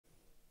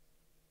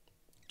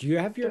Do you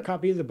have your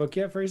copy of the book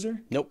yet, Fraser?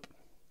 Nope.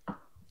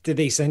 Did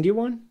they send you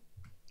one?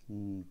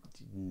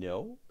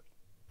 No.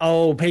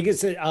 Oh,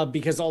 because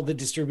all the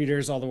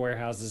distributors, all the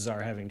warehouses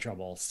are having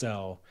trouble.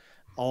 So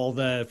all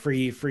the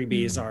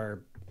freebies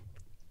are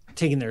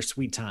taking their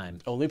sweet time.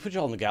 Oh, let me put you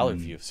all in the gallery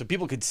view so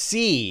people could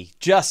see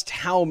just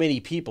how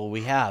many people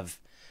we have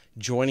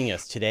joining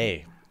us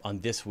today on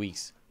this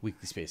week's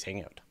Weekly Space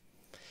Hangout.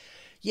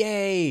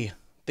 Yay!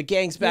 The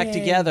gang's back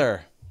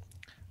together.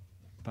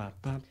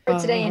 For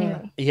today,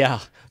 anyway. Yeah.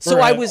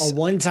 So I was a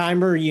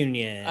one-time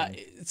reunion.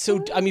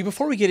 So, I mean,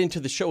 before we get into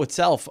the show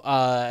itself,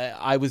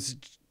 obviously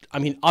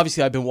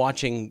I've been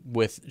watching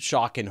with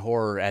shock and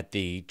horror at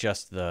the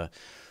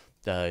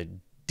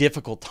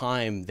difficult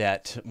time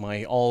that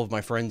all of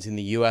my friends in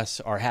the U.S.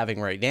 are having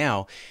right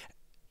now.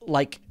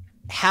 Like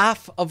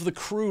half of the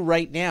crew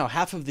right now,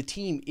 half of the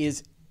team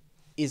is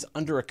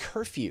under a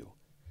curfew.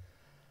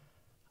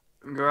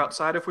 Go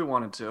outside if we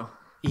wanted to.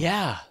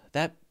 Yeah,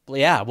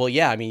 well,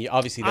 I mean,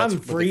 obviously that's I'm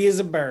free as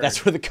a bird.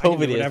 That's where the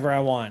COVID is. Whatever I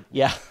want.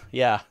 Yeah.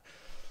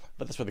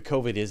 But that's where the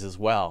COVID is as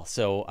well.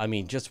 So, I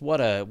mean, just what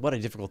a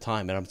difficult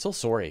time. And I'm so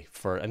sorry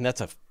and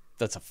that's a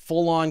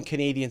full-on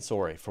Canadian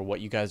sorry for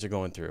what you guys are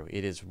going through.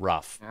 It is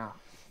rough. Yeah.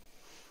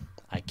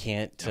 I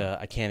can't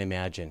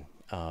imagine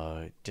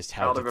just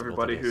how proud difficult of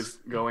everybody it is. who's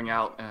going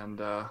out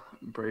and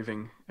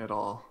braving it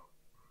all.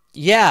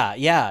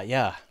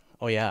 Yeah.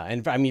 Oh yeah.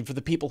 And I mean, for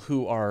the people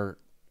who are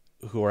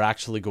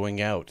actually going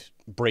out,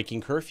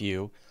 breaking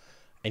curfew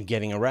and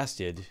getting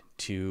arrested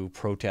to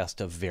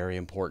protest a very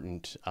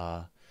important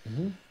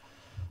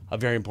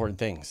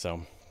thing.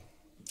 So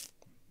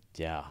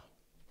yeah.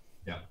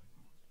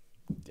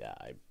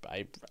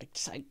 I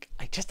just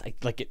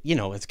like it,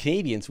 as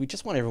Canadians, we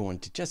just want everyone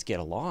to just get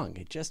along.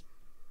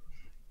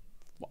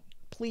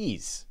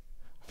 Please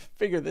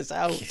figure this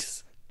out.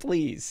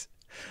 Please.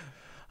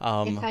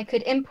 If I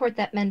could import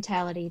that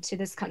mentality to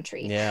this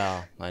country.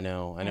 Yeah, I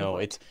know.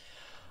 It's.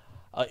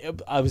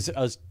 I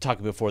was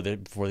talking before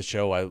the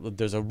show.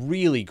 There's a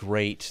really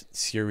great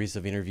series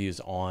of interviews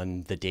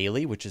on The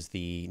Daily, which is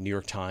the New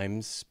York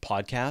Times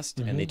podcast,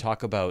 and they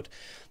talk about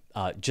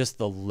just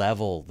the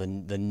level,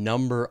 the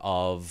number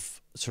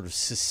of sort of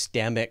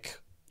systemic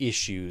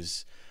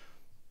issues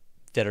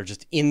that are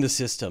just in the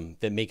system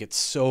that make it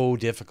so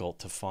difficult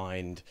to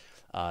find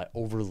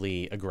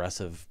overly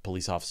aggressive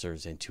police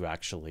officers and to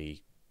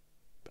actually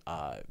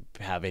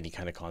have any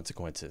kind of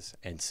consequences.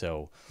 And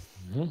so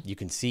you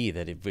can see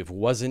that if it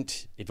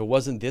wasn't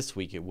this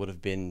week, it would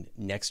have been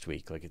next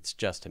week. Like, it's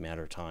just a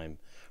matter of time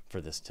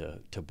for this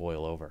to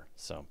boil over.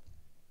 So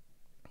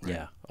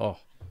yeah. Oh.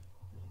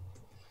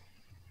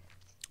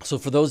 So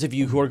for those of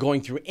you who are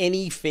going through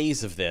any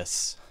phase of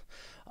this,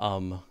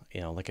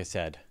 like I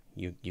said,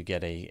 you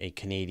get a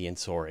Canadian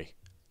sorry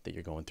that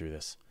you're going through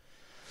this.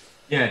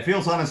 Yeah, it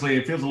feels a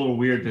little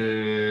weird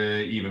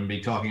to even be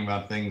talking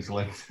about things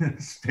like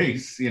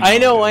space. I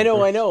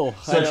know.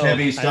 Such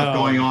heavy stuff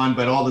going on,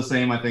 but all the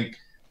same, I think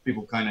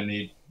people kind of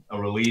need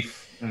a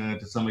relief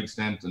to some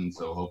extent, and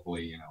so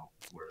hopefully,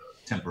 we're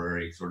a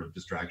temporary sort of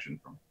distraction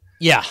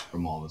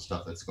from all the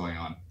stuff that's going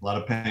on. A lot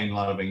of pain, a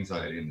lot of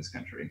anxiety in this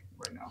country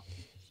right now.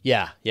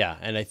 Yeah,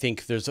 and I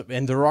think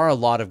there are a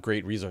lot of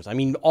great resources. I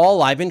mean,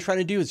 all I've been trying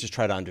to do is just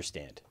try to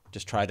understand.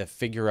 Just try to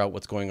figure out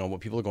what's going on,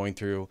 what people are going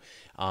through.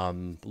 A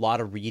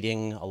lot of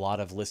reading, a lot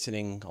of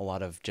listening, a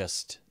lot of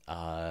just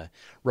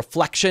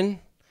reflection,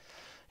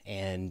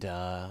 and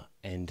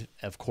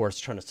of course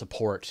trying to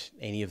support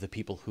any of the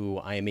people who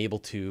I am able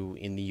to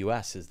in the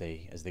U.S. as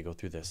they go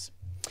through this.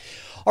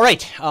 All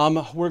right,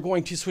 we're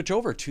going to switch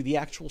over to the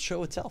actual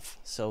show itself.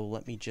 So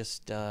let me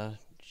just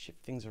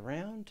shift things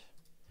around.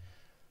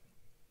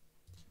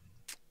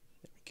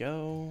 There we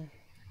go.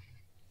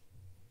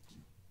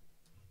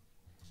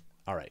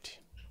 All right.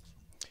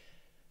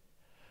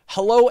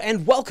 Hello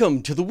and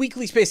welcome to the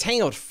Weekly Space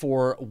Hangout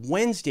for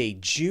Wednesday,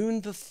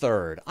 June the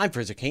 3rd. I'm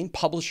Fraser Kane,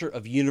 publisher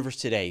of Universe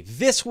Today.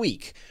 This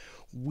week,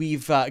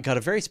 we've got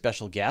a very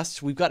special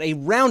guest. We've got a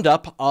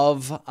roundup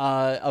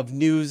of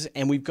news,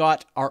 and we've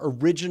got our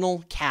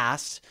original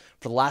cast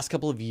for the last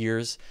couple of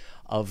years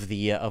of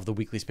the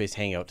Weekly Space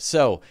Hangout.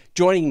 So,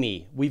 joining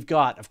me, we've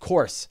got, of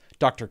course,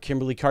 Dr.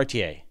 Kimberly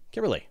Cartier.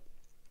 Kimberly.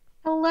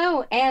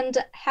 Hello, and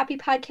happy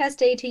podcast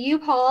day to you,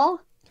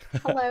 Paul.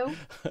 Hello.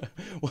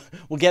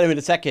 We'll get him in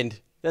a second.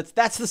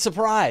 That's the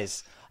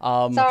surprise.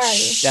 Sorry.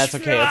 That's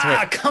okay. That's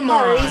okay. Come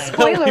on.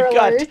 Spoiler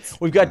alert.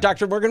 We've got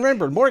Dr. Morgan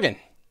Renberg. Morgan.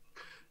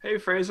 Hey,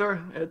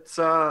 Fraser. It's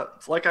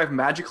like I've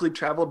magically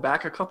traveled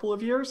back a couple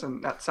of years,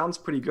 and that sounds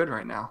pretty good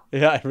right now.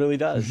 Yeah, it really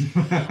does.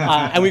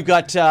 And we've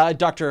got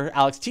Dr.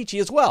 Alex Tichy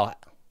as well.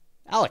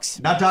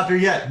 Alex. Not doctor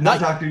yet. Not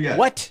doctor yet.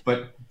 What?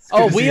 But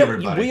we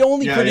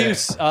only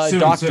produce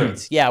doctorates.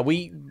 Soon. Yeah,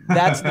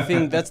 that's the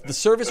thing. That's the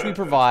service we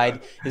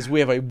provide is we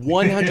have a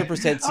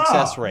 100%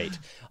 success rate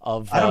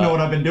of. I don't know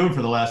what I've been doing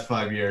for the last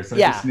 5 years. I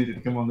just needed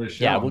to come on this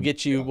show. Yeah, we'll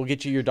get you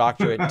your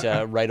doctorate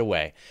right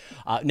away.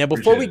 Now,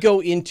 before we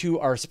go into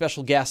our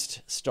special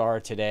guest star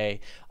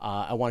today,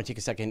 I want to take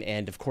a second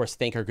and, of course,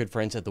 thank our good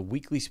friends at the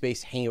Weekly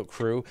Space Hangout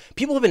crew.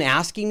 People have been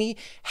asking me,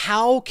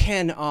 how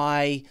can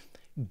I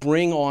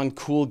bring on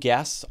cool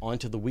guests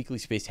onto the Weekly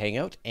Space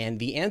Hangout? And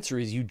the answer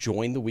is you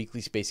join the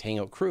Weekly Space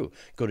Hangout crew.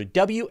 Go to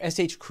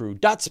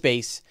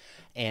wshcrew.space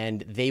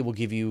and they will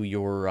give you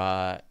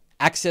your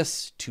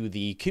access to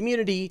the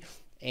community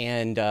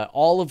and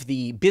all of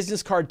the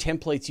business card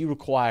templates you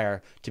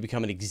require to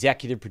become an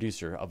executive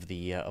producer of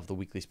the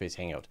Weekly Space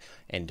Hangout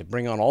and to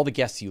bring on all the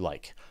guests you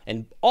like.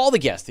 And all the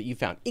guests that you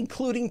found,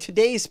 including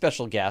today's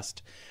special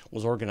guest,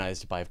 was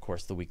organized by, of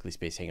course, the Weekly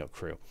Space Hangout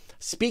crew.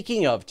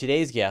 Speaking of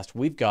today's guest,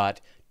 we've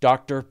got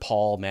Dr.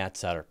 Paul Matt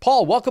Sutter.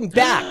 Paul, welcome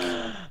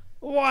back.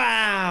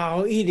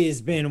 Wow, it has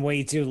been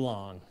way too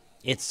long.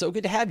 It's so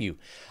good to have you.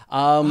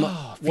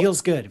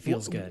 Feels good. It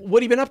feels good.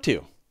 What have you been up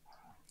to?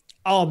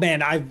 Oh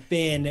man, I've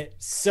been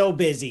so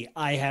busy.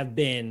 I have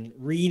been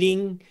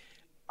reading.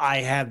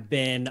 I have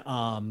been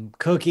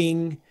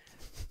cooking.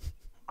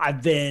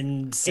 I've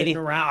been sitting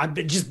around. I've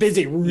been just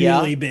busy,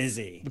 really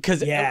busy.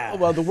 Because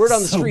well, the word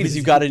on the street is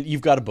you've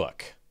got a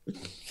book.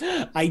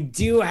 I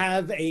do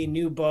have a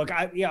new book.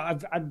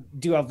 I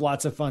do have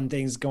lots of fun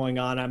things going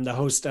on. I'm the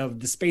host of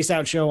the Space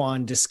Out Show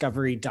on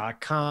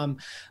discovery.com,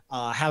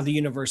 How the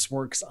Universe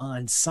Works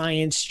on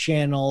Science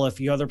Channel, a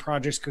few other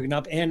projects cooking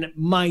up, and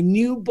my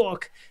new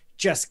book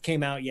just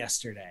came out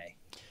yesterday.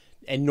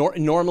 And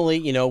normally,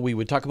 we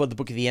would talk about the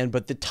book at the end,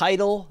 but the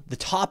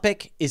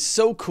topic is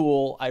so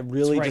cool. I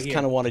really just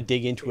kind of want to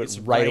dig into it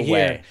right away.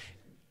 Here.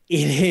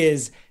 It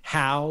is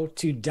How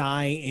to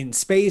Die in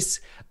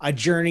Space, a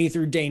journey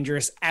through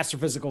dangerous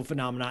astrophysical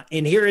phenomena.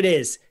 And here it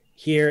is.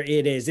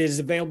 It is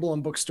available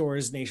in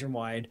bookstores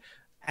nationwide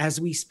as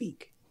we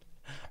speak.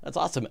 That's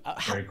awesome.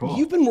 Very cool.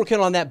 You've been working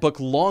on that book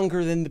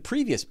longer than the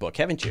previous book,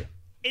 haven't you?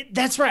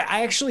 That's right.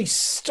 I actually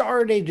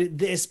started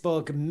this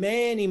book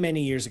many,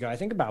 many years ago. I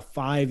think about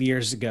 5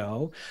 years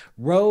ago.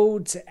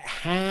 Wrote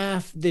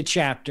half the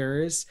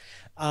chapters,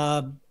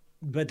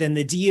 but then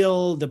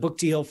the book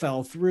deal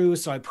fell through.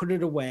 So I put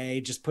it away,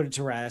 just put it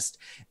to rest.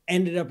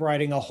 Ended up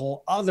writing a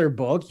whole other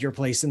book, Your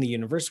Place in the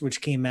Universe,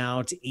 which came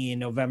out in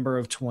November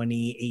of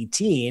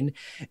 2018.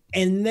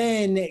 And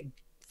then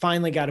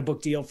finally got a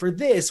book deal for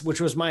this, which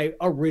was my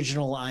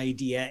original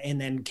idea, and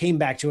then came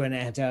back to it and I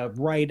had to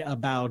write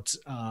about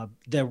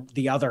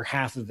the other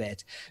half of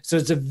it. So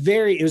it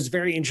was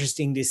very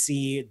interesting to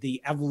see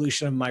the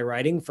evolution of my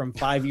writing from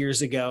 5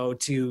 years ago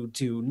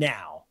to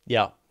now.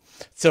 Yeah.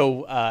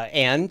 So,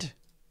 and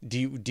do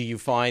you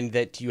find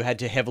that you had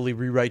to heavily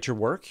rewrite your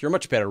work? You're a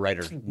much better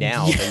writer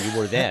now than you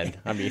were then.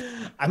 I mean,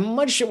 I'm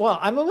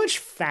a much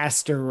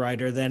faster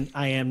writer than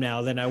I am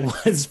now than I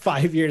was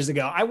 5 years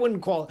ago. I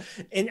wouldn't call,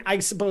 and I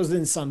suppose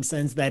in some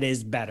sense that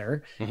is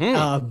better,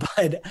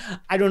 but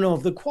I don't know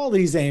if the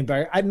quality is any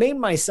better. I made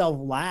myself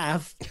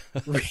laugh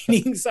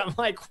reading something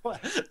like,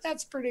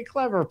 that's pretty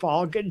clever,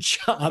 Paul. Good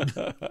job.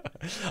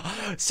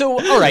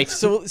 So, all right.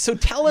 So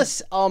tell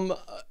us,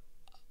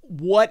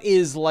 what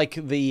is like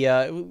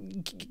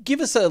give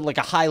us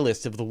a high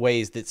list of the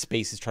ways that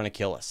space is trying to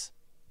kill us.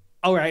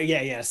 All right.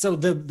 Yeah. So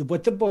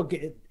what the book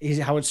is,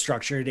 how it's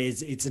structured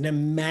is it's an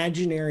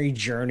imaginary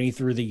journey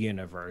through the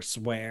universe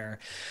where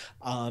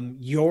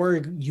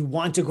you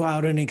want to go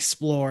out and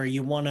explore,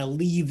 you want to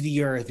leave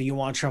the Earth, you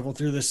want to travel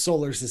through the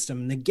solar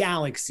system, the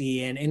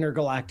galaxy and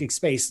intergalactic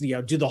space,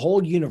 do the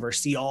whole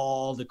universe, see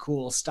all the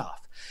cool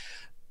stuff.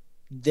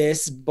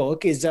 This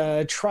book is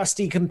a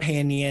trusty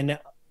companion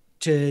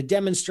to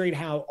demonstrate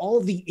how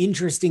all the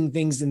interesting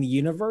things in the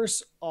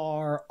universe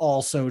are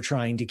also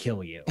trying to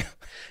kill you.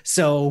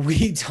 So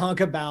we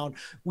talk about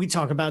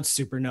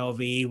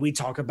supernovae, we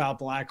talk about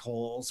black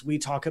holes, we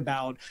talk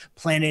about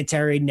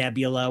planetary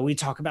nebula, we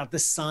talk about the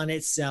sun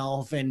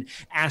itself and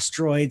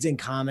asteroids and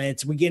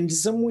comets. We get into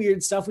some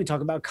weird stuff. We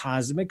talk about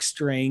cosmic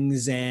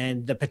strings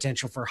and the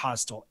potential for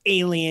hostile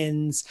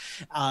aliens.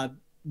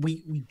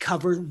 We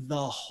cover the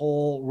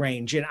whole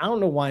range, and I don't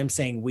know why I'm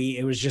saying we.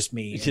 It was just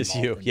me. Just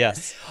you,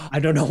 yes. I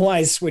don't know why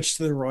I switched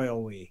to the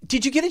royal we.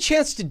 Did you get a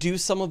chance to do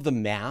some of the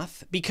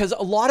math? Because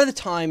a lot of the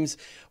times,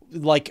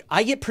 like,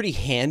 I get pretty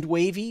hand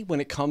wavy when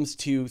it comes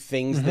to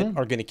things that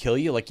are going to kill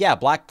you. Like,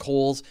 black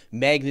holes,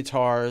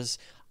 magnetars.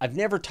 I've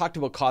never talked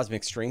about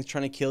cosmic strings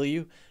trying to kill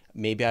you.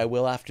 Maybe I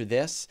will after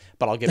this,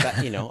 but I'll get back,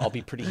 I'll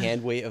be pretty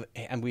hand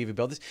wavy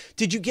about this.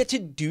 Did you get to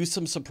do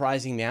some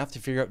surprising math to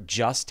figure out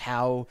just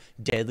how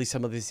deadly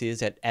some of this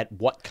is at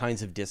what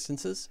kinds of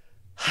distances?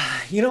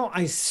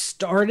 I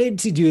started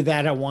to do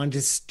that. I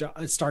wanted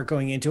to start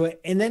going into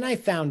it. And then I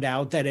found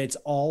out that it's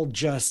all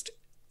just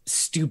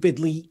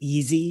stupidly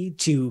easy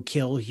to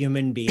kill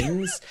human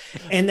beings.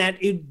 And that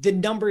the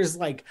number is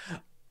like,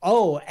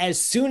 as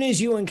soon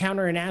as you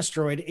encounter an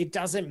asteroid, it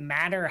doesn't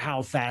matter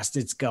how fast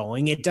it's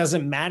going. It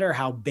doesn't matter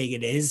how big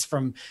it is,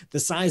 from the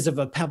size of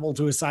a pebble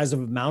to the size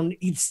of a mountain.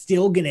 It's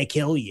still going to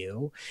kill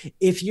you.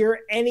 If you're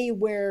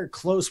anywhere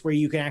close where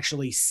you can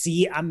actually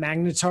see a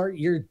magnetar,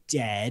 you're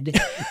dead.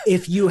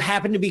 If you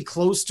happen to be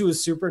close to a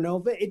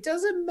supernova, it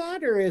doesn't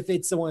matter if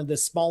it's one of the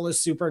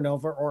smallest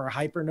supernova or a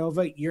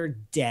hypernova, you're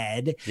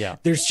dead. Yeah.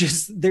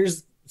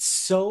 There's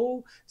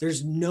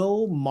there's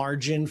no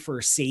margin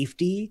for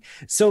safety.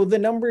 So the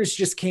numbers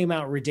just came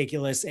out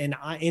ridiculous. And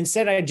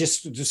instead I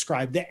just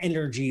described the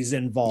energies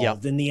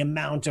involved and the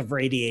amount of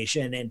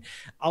radiation. And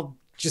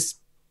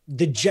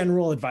the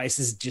general advice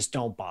is just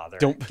don't bother.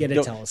 Get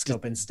a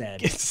telescope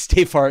instead.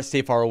 Stay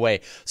far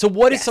away. So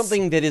what is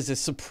something that is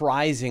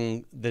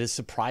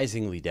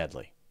surprisingly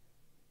deadly?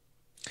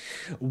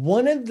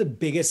 One of the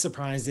biggest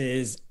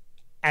surprises,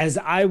 as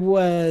I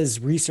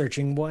was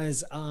researching,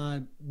 was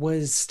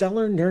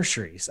stellar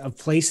nurseries of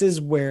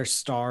places where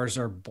stars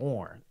are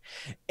born.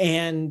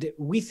 And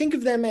we think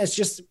of them as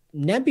just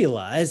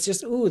nebula, as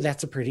just, ooh,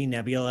 that's a pretty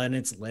nebula and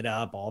it's lit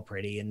up all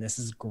pretty and this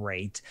is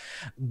great.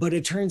 But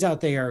it turns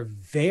out they are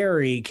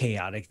very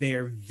chaotic. They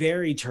are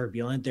very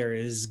turbulent. There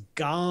is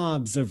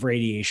gobs of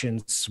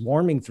radiation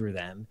swarming through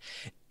them.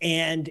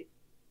 And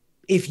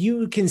if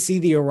you can see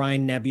the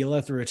Orion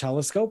Nebula through a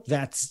telescope,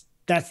 that's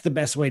the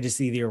best way to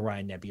see the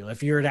Orion Nebula.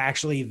 If you were to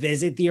actually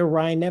visit the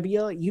Orion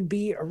Nebula, you'd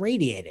be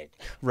irradiated.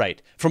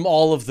 Right. From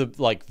all of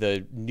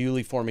the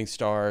newly forming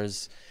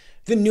stars.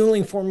 The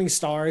newly forming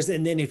stars.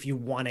 And then if you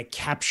want to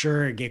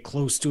capture or get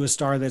close to a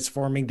star that's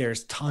forming,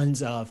 there's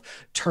tons of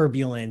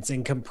turbulence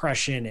and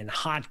compression and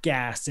hot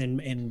gas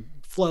and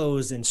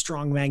flows and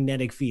strong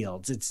magnetic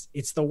fields.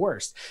 It's the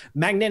worst.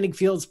 Magnetic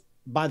fields,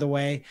 by the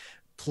way,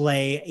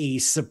 play a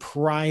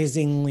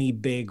surprisingly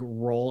big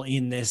role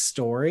in this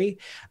story.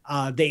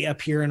 They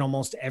appear in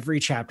almost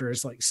every chapter.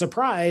 It's like,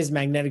 surprise,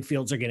 magnetic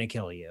fields are going to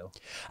kill you.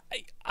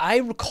 I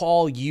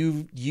recall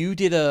you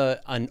did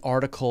an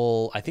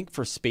article, I think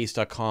for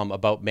space.com,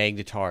 about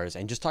magnetars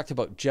and just talked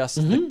about just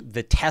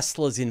the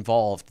Teslas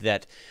involved,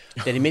 that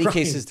in many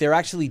cases they're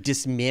actually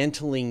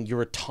dismantling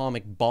your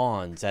atomic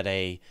bonds at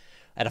a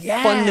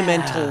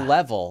fundamental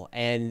level.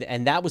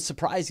 And that was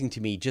surprising to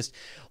me. Just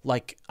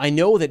like, I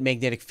know that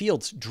magnetic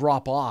fields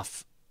drop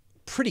off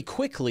pretty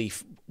quickly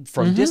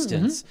from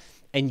distance,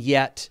 and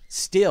yet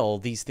still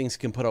these things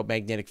can put out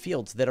magnetic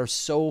fields that are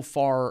so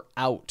far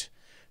out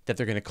that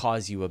they're going to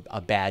cause you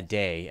a bad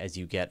day as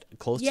you get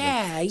close to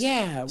them.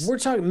 Yeah. We're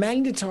talking,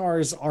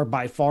 magnetars are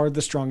by far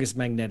the strongest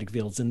magnetic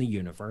fields in the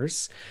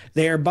universe.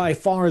 They are by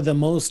far the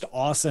most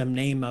awesome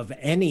name of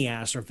any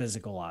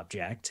astrophysical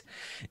object.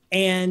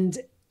 And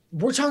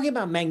we're talking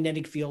about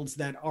magnetic fields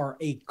that are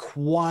a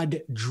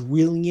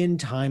quadrillion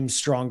times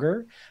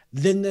stronger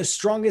than the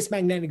strongest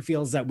magnetic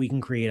fields that we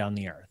can create on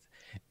the Earth.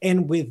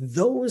 And with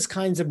those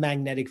kinds of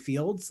magnetic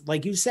fields,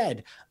 like you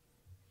said,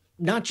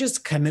 not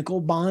just chemical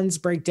bonds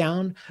break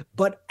down,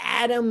 but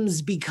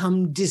atoms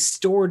become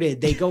distorted.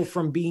 They go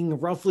from being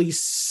roughly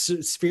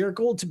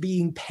spherical to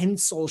being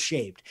pencil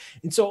shaped.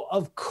 And so,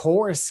 of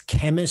course,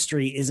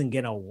 chemistry isn't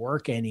going to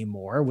work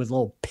anymore with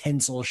little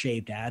pencil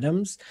shaped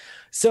atoms.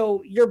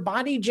 So your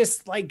body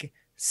just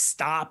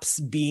stops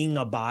being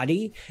a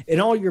body,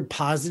 and all your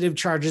positive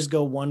charges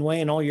go one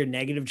way and all your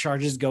negative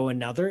charges go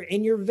another,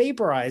 and you're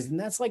vaporized. And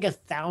that's like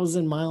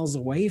 1,000 miles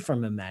away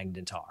from a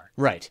magnetar.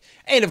 Right.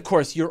 And of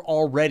course you're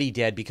already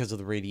dead because of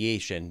the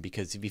radiation,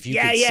 because if you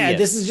could see it,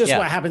 this is just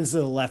what happens to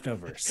the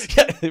leftovers.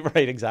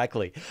 Right.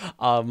 Exactly.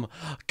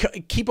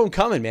 Keep them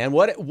coming, man.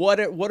 What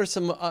are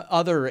some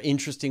other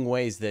interesting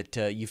ways that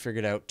you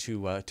figured out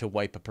to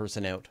wipe a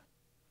person out?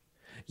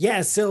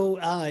 Yeah, so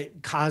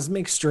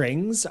cosmic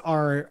strings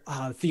are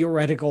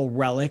theoretical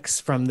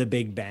relics from the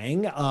Big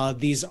Bang.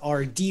 These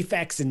are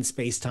defects in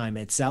space-time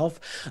itself.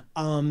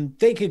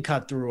 They could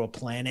cut through a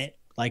planet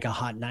like a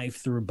hot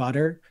knife through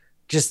butter,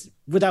 just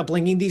without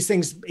blinking. These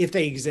things, if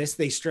they exist,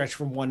 they stretch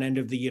from one end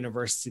of the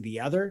universe to the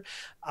other.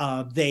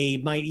 They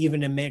might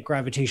even emit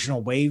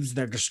gravitational waves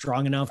that are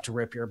strong enough to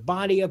rip your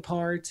body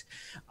apart.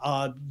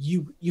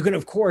 You can,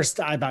 of course,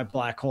 die by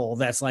black hole.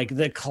 That's like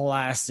the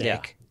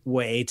classic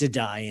way to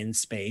die in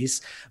space.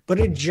 But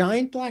a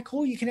giant black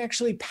hole, you can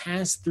actually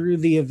pass through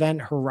the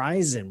event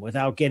horizon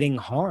without getting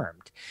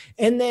harmed.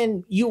 And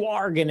then you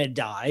are going to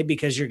die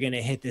because you're going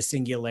to hit the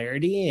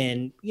singularity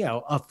in,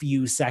 a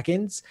few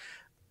seconds.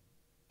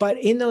 But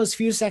in those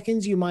few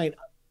seconds, you might,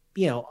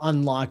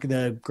 unlock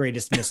the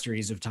greatest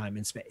mysteries of time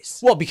and space.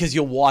 Well, because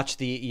you'll watch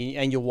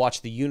the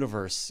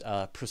universe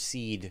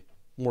proceed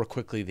more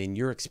quickly than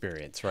your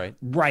experience, right?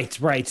 Right.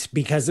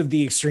 Because of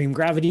the extreme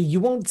gravity,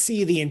 you won't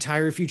see the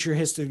entire future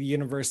history of the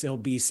universe. It'll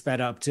be sped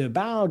up to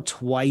about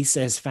twice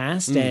as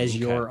fast as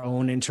your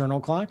own internal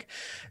clock.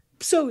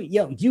 So,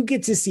 you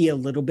get to see a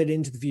little bit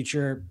into the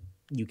future.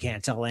 You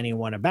can't tell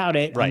anyone about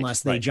it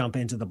unless they jump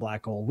into the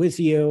black hole with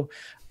you.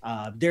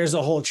 There's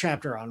a whole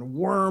chapter on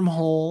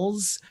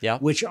wormholes,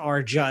 which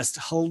are just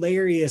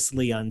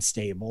hilariously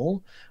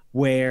unstable,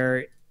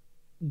 where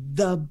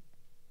the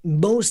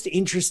most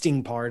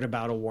interesting part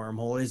about a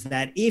wormhole is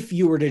that if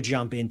you were to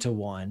jump into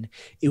one,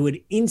 it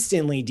would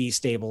instantly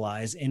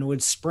destabilize and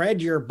would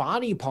spread your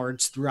body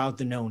parts throughout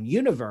the known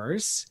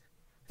universe,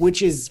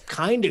 which is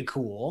kind of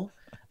cool.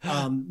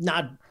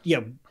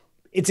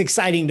 It's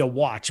exciting to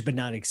watch, but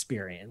not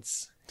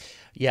experience.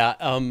 Yeah.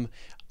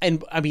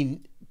 And I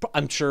mean,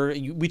 I'm sure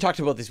we talked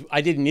about this. I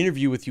did an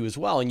interview with you as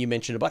well, and you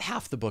mentioned about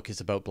half the book is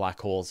about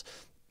black holes.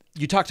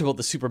 you talked about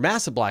the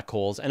supermassive black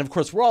holes, and of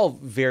course we're all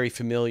very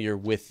familiar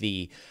with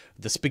the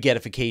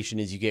spaghettification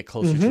as you get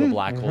closer to a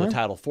black hole, the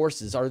tidal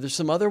forces. Are there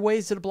some other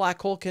ways that a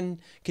black hole can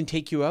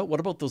take you out? What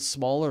about those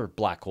smaller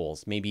black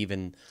holes, maybe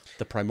even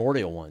the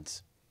primordial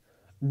ones?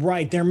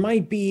 Right. There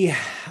might be,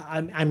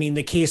 I mean,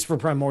 the case for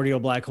primordial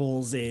black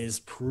holes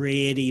is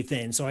pretty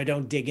thin, so I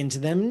don't dig into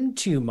them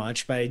too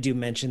much, but I do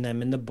mention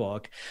them in the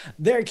book.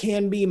 There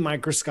can be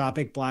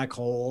microscopic black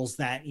holes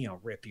that, you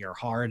know, rip your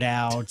heart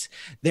out.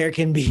 There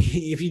can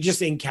be, if you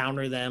just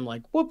encounter them,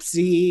 like,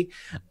 whoopsie.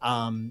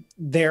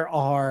 There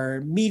are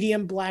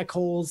medium black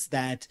holes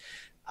that,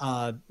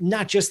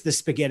 not just the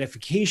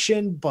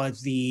spaghettification, but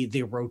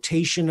the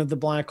rotation of the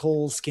black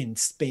holes can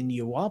spin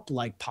you up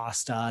like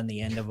pasta on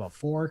the end of a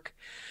fork.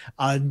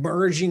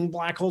 Merging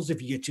black holes, if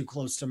you get too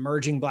close to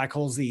merging black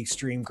holes, the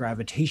extreme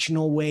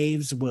gravitational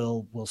waves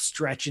will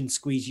stretch and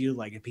squeeze you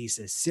like a piece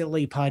of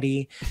silly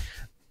putty.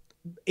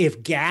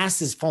 If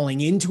gas is falling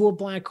into a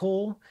black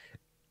hole,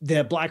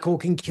 the black hole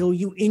can kill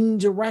you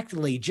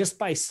indirectly just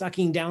by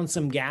sucking down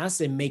some gas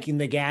and making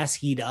the gas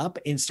heat up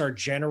and start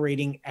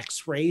generating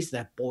X-rays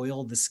that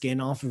boil the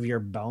skin off of your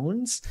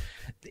bones.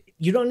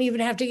 You don't even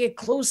have to get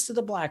close to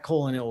the black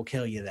hole and it will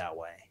kill you that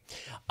way.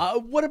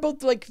 What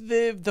about like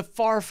the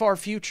far, far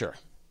future?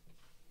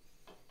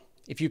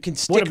 If you can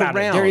stick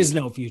around, there is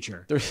no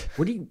future.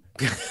 What do you?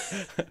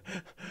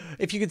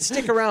 If you could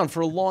stick around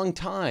for a long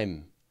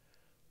time.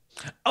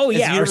 Oh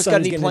yeah, has the universe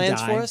got any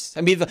plans for us?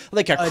 I mean,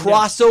 like a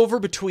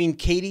crossover between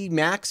Katie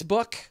Mack's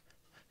book.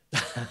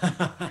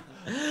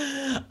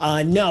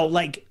 No,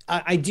 like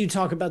I do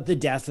talk about the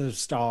death of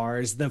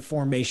stars, the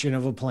formation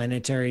of a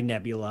planetary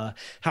nebula,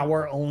 how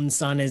our own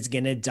sun is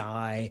going to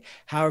die,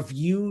 how if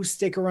you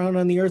stick around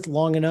on the Earth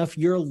long enough,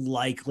 you're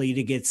likely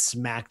to get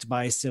smacked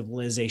by a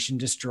civilization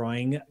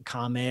destroying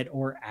comet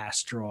or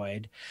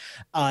asteroid.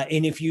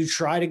 And if you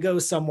try to go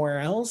somewhere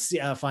else,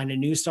 find a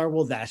new star,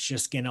 well, that's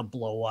just going to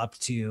blow up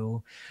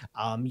too.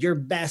 Your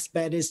best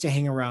bet is to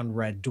hang around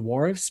red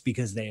dwarfs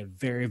because they have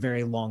very,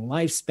 very long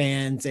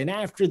lifespans. And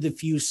after the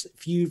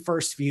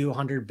first few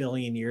 100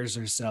 billion years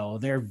or so,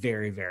 they're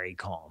very, very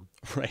calm.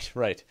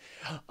 Right.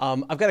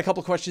 I've got a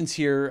couple questions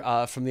here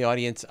from the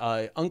audience.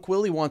 Unc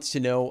Willie wants to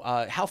know,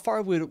 how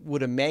far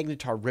would a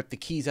magnetar rip the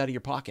keys out of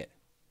your pocket?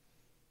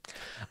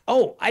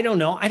 Oh, I don't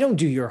know. I don't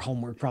do your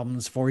homework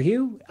problems for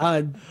you.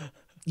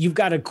 You've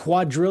got a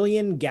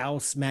quadrillion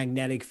Gauss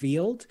magnetic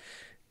field.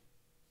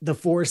 The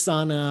force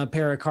on a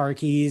pair of car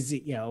keys,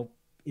 you know,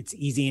 it's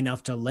easy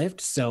enough to lift,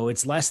 so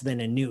it's less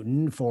than a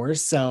Newton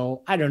force.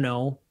 So I don't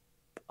know.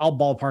 I'll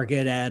ballpark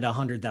it at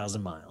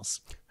 100,000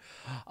 miles.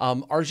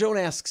 Arjun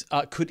asks,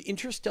 could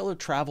interstellar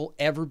travel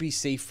ever be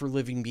safe for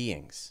living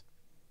beings?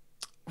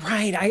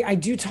 Right. I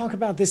do talk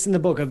about this in the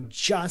book of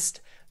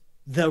just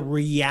the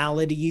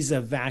realities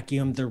of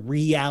vacuum, the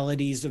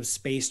realities of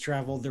space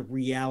travel, the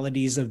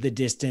realities of the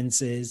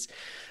distances.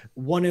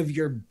 One of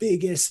your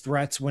biggest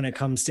threats when it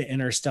comes to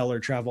interstellar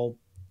travel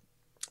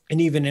and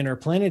even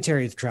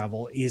interplanetary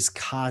travel is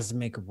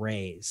cosmic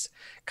rays.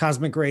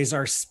 Cosmic rays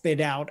are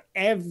spit out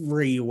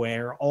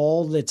everywhere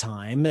all the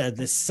time.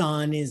 The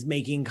sun is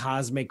making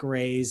cosmic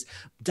rays.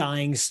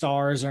 Dying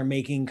stars are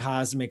making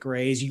cosmic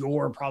rays.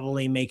 You're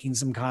probably making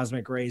some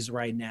cosmic rays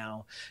right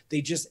now.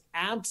 They just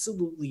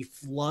absolutely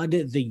flood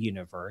the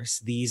universe.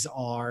 These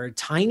are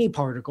tiny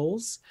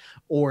particles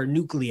or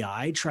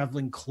nuclei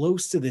traveling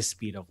close to the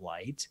speed of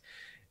light.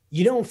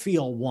 You don't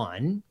feel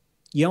one.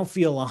 You don't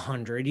feel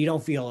 100, you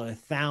don't feel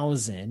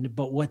 1,000,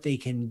 but what they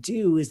can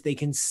do is they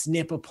can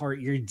snip apart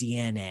your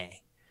DNA.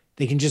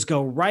 They can just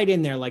go right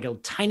in there like a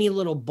tiny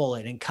little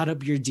bullet and cut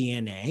up your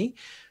DNA.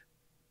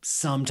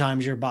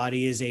 Sometimes your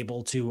body is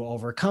able to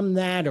overcome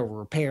that or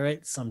repair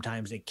it.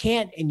 Sometimes it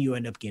can't, and you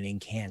end up getting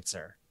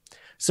cancer.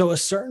 So a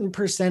certain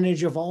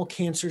percentage of all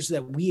cancers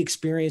that we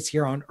experience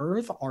here on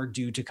Earth are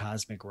due to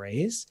cosmic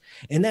rays.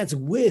 And that's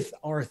with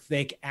our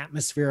thick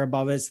atmosphere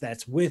above us.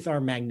 That's with our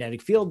magnetic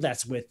field.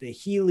 That's with the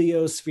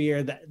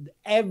heliosphere, that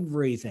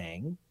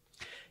everything.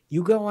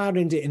 You go out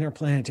into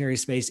interplanetary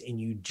space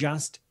and you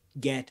just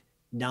get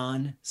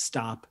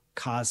non-stop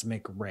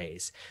cosmic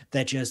rays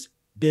that just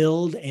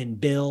build and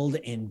build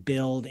and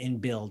build and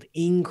build,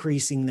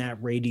 increasing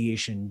that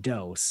radiation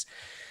dose.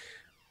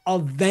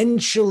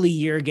 Eventually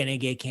you're going to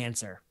get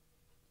cancer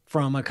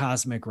from a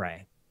cosmic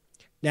ray.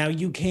 Now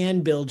you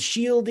can build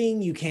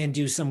shielding, you can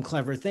do some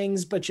clever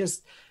things, but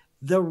just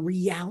the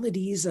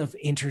realities of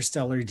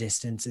interstellar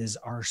distances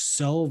are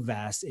so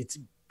vast. It's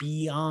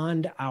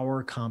beyond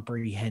our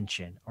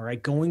comprehension. All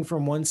right. Going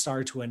from one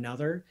star to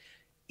another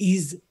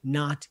is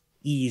not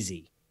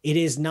easy. It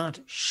is not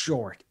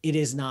short. It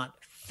is not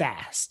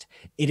fast.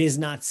 It is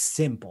not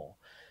simple.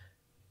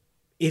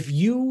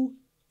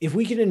 If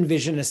we can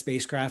envision a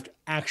spacecraft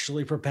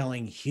actually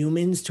propelling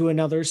humans to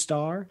another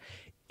star,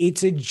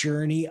 it's a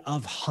journey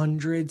of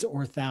hundreds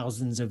or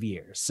thousands of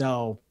years.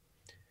 So,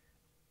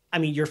 I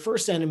mean, your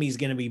first enemy is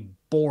going to be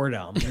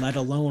boredom, let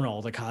alone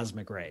all the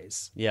cosmic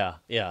rays. Yeah.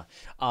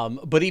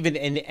 But even,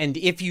 and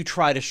if you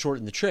try to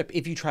shorten the trip,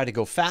 if you try to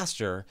go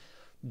faster,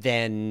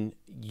 then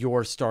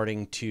you're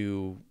starting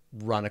to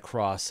run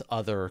across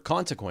other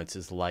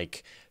consequences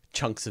like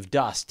chunks of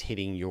dust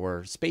hitting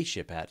your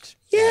spaceship at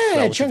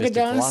chunk of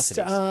dust.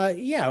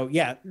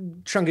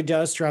 velocities. Chunk of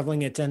dust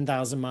traveling at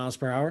 10,000 miles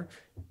per hour.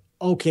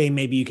 Okay,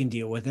 maybe you can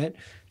deal with it.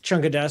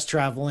 Chunk of dust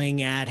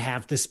traveling at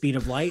half the speed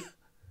of light.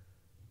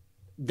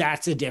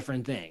 That's a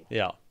different thing.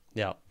 Yeah.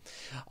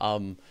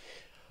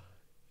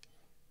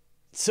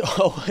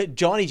 So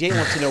Johnny J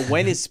wants to know,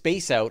 when is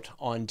Space Out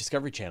on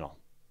Discovery Channel?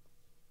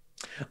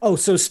 Oh,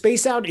 so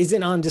Space Out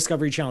isn't on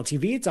Discovery Channel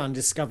TV. It's on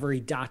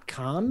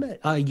discovery.com.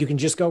 You can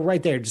just go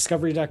right there,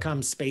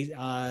 discovery.com/space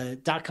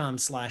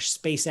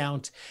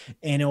out,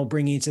 and it'll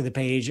bring you to the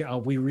page.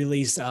 We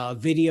release a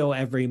video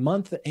every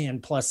month,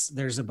 and plus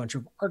there's a bunch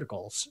of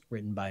articles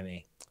written by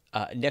me.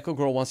 Neko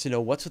Girl wants to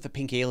know, what's with the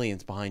pink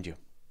aliens behind you?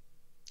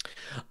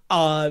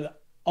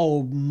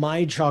 Oh,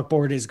 my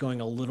chalkboard is going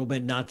a little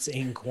bit nuts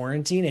in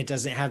quarantine. It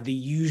doesn't have the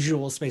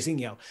usual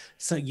spacing,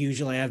 So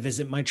usually I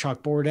visit my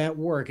chalkboard at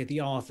work, at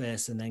the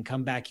office, and then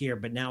come back here.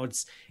 But now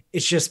it's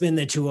just been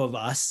the two of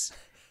us,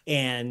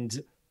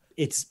 and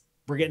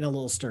we're getting a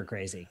little stir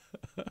crazy.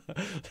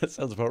 That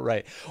sounds about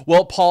right.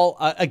 Well, Paul,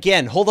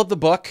 again, hold up the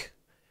book.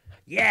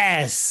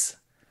 Yes,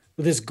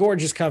 with this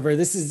gorgeous cover.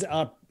 This is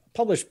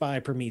published by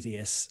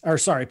Pegasus,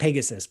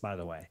 by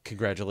the way.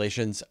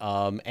 Congratulations.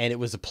 And it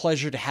was a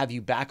pleasure to have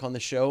you back on the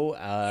show.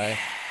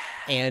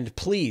 And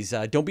please,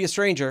 don't be a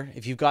stranger.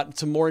 If you've got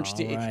some more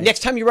interesting,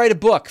 next time you write a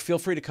book, feel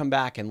free to come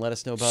back and let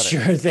us know about it.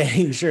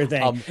 Sure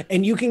thing.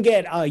 And you can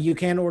you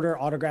can order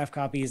autographed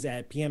copies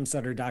at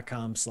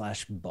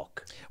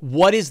pmsutter.com/book.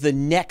 What is the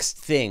next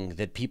thing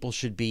that people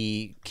should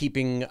be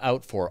keeping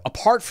out for,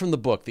 apart from the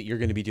book that you're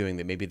going to be doing,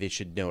 that maybe they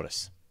should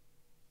notice?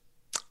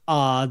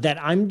 That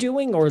I'm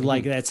doing, or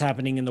like that's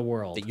happening in the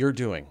world? That you're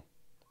doing.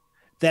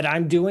 That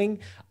I'm doing.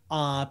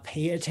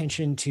 Pay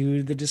attention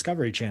to the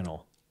Discovery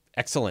Channel.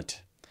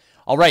 Excellent.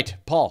 All right,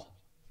 Paul,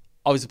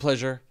 always a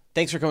pleasure.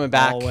 Thanks for coming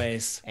back.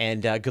 Always.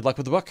 And good luck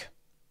with the book.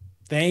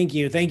 Thank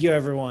you. Thank you,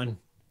 everyone.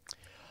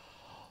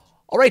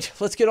 All right,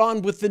 let's get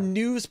on with the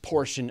news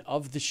portion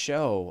of the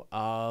show.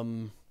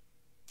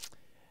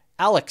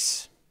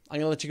 Alex, I'm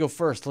going to let you go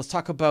first. Let's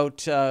talk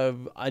about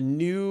a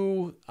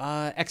new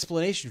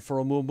explanation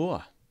for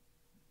Oumuamua.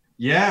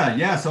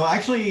 Yeah. So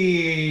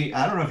actually,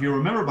 I don't know if you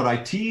remember, but I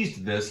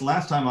teased this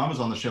last time I was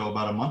on the show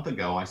about a month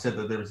ago. I said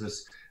that there was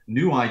this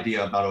new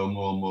idea about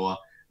Oumuamua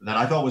that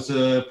I thought was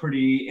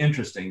pretty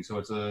interesting. So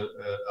it's a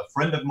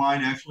friend of mine,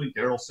 actually.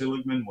 Daryl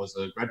Seligman was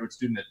a graduate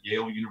student at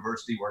Yale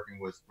University working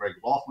with Greg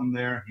Laughlin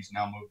there. He's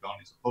now moved on.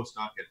 He's a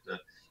postdoc at the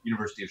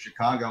University of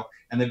Chicago.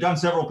 And they've done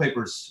several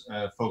papers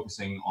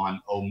focusing on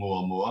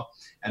Oumuamua.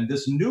 And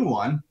this new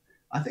one,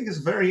 I think, is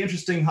a very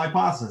interesting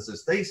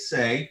hypothesis. They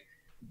say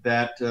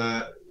that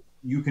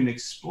you can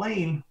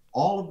explain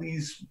all of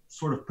these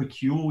sort of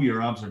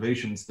peculiar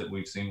observations that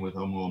we've seen with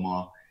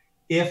Oumuamua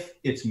if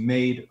it's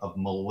made of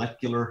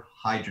molecular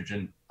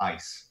hydrogen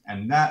ice.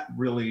 And that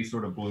really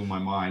sort of blew my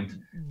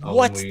mind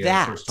when we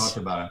first talked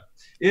about it.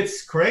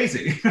 It's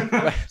crazy.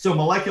 So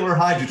molecular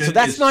hydrogen. So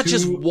that's not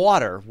just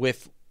water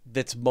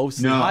that's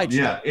mostly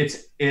hydrogen. Yeah,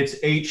 it's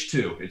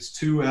H2. It's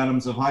two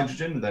atoms of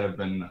hydrogen that have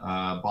been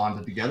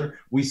bonded together.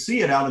 We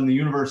see it out in the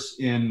universe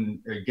in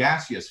a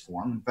gaseous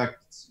form. In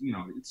fact, it's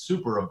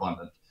super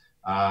abundant.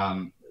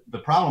 The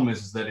problem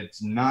is that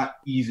it's not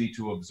easy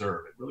to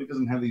observe. It really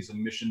doesn't have these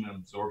emission and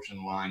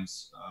absorption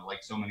lines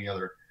like so many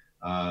other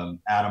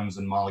atoms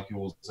and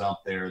molecules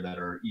out there that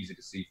are easy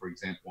to see, for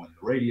example, in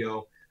the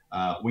radio.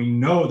 We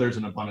know there's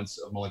an abundance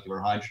of molecular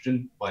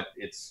hydrogen, but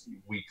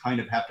we kind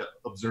of have to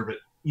observe it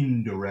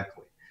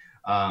indirectly.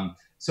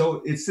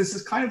 So this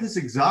is kind of this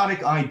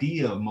exotic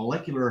idea of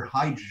molecular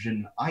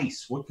hydrogen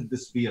ice. What could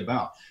this be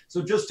about?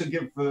 So just to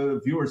give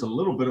viewers a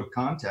little bit of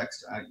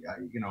context,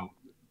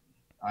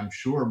 I'm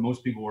sure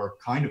most people are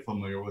kind of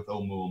familiar with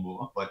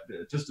Oumuamua, but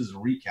just as a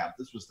recap,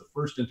 this was the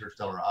first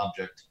interstellar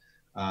object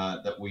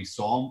that we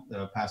saw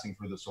passing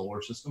through the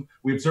solar system.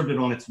 We observed it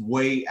on its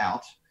way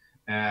out,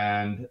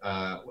 and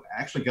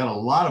actually got a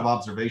lot of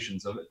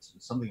observations of it,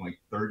 something like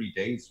 30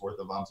 days worth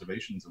of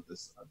observations of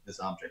this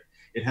object.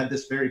 It had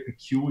this very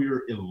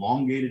peculiar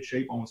elongated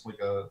shape, almost like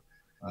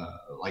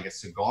a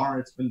cigar,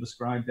 it's been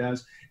described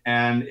as,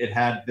 and it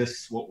had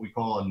this, what we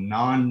call a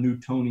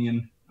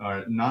non-Newtonian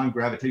or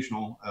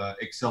non-gravitational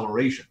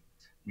acceleration,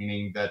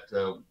 meaning that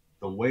the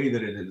way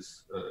that it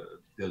is,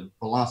 the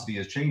velocity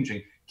is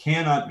changing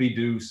cannot be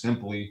due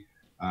simply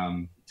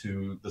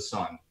to the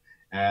sun.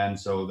 And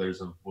so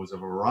was a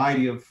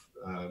variety of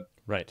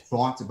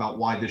thoughts about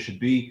why this should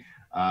be.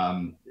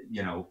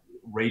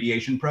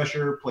 Radiation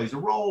pressure plays a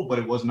role, but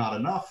it was not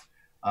enough.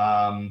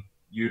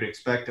 You'd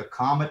expect a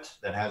comet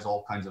that has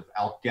all kinds of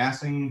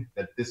outgassing,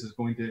 that this is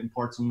going to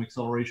impart some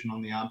acceleration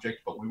on the object,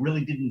 but we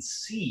really didn't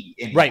see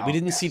any outgassing. We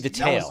didn't see the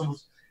tail.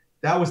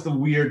 That was the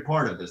weird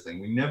part of this thing.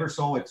 We never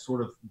saw it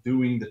sort of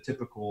doing the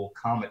typical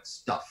comet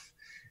stuff.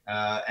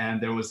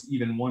 And there was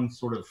even one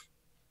sort of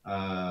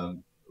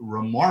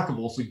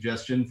remarkable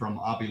suggestion from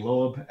Avi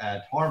Loeb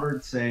at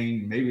Harvard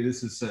saying maybe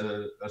this is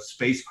a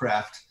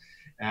spacecraft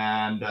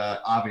And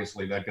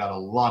obviously that got a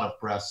lot of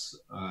press.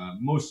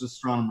 Most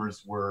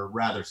astronomers were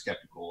rather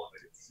skeptical of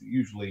it. It's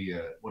usually,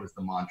 what is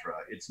the mantra?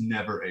 It's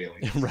never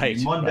aliens. Right.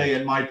 Monday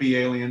it might be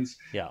aliens.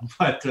 Yeah.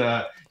 But,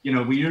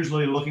 we're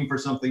usually looking for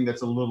something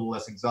that's a little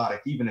less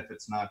exotic, even if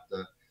it's not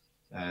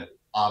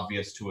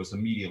obvious to us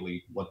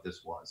immediately what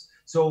this was.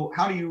 So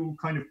how do you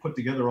kind of put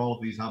together all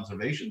of these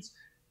observations?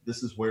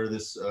 This is where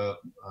this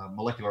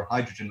molecular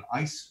hydrogen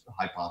ice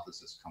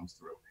hypothesis comes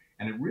through.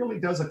 And it really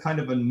does a kind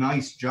of a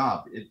nice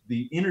job.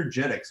 The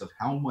energetics of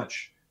how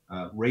much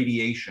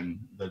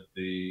radiation that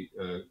the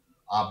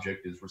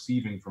object is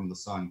receiving from the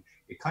sun,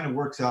 it kind of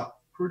works out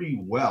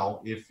pretty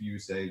well if you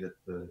say that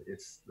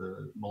it's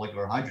the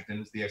molecular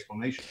hydrogen is the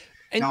explanation.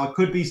 And now it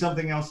could be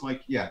something else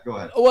like, yeah, go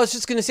ahead. Well, I was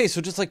just going to say,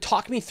 so just like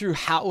talk me through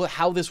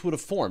how this would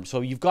have formed. So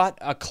you've got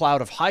a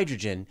cloud of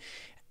hydrogen.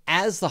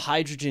 As the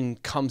hydrogen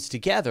comes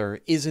together,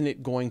 isn't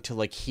it going to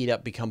like heat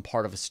up, become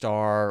part of a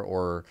star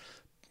or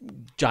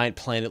giant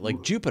planet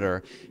like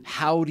Jupiter?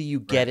 How do you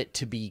get it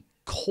to be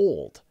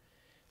cold?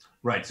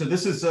 Right. So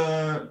this is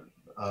a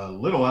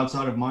little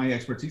outside of my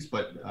expertise,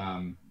 but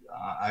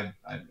I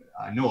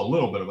know a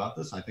little bit about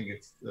this. I think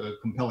it's a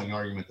compelling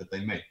argument that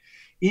they make.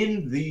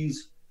 In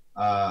these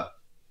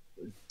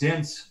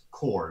dense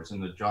cores in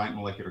the giant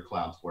molecular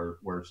clouds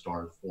where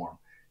stars form,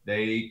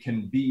 they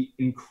can be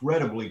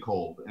incredibly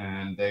cold,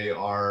 and they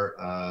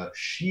are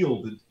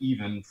shielded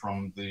even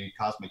from the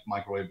cosmic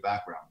microwave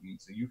background. I mean,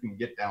 so you can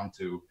get down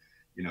to,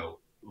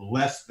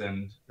 less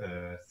than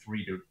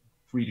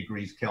 3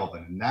 degrees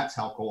Kelvin, and that's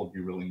how cold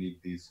you really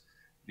need these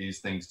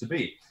things to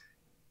be.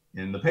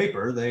 In the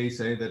paper, they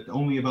say that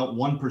only about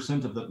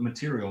 1% of the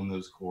material in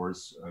those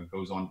cores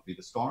goes on to be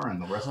the star,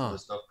 and the rest of the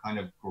stuff kind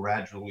of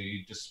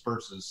gradually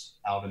disperses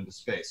out into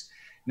space.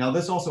 Now,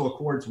 this also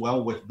accords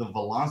well with the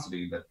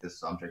velocity that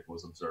this object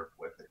was observed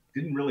with. It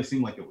didn't really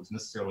seem like it was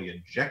necessarily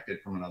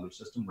ejected from another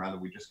system. Rather,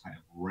 we just kind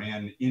of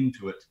ran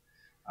into it.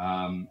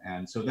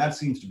 And so that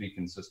seems to be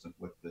consistent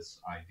with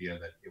this idea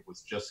that it was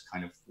just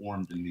kind of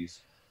formed in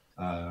these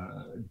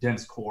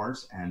dense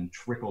cores and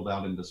trickled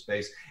out into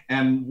space.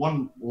 And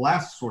one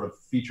last sort of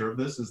feature of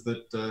this is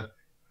that,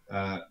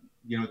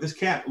 this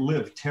can't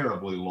live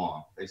terribly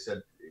long. They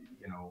said,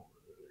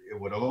 it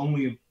would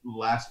only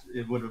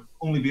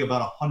be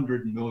about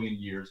 100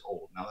 million years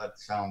old. Now that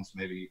sounds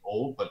maybe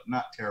old, but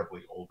not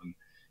terribly old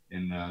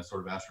in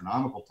sort of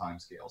astronomical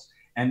timescales.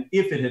 And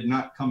if it had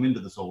not come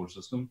into the solar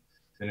system,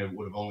 then it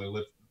would have only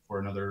lived for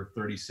another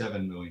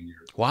 37 million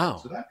years. Wow.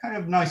 So that kind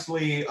of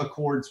nicely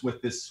accords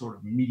with this sort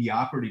of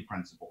mediocrity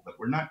principle, that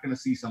we're not going to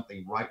see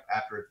something right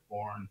after it's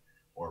born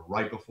or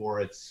right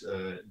before it's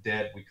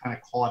dead. We kind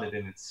of caught it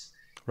in its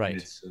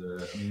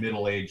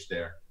middle age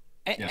there.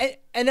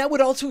 And that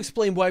would also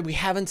explain why we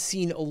haven't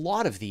seen a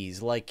lot of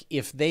these. Like,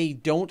 if they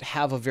don't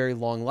have a very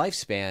long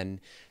lifespan,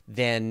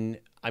 then,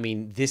 I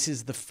mean, this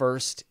is the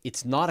first,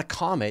 it's not a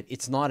comet,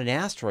 it's not an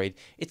asteroid,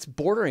 it's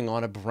bordering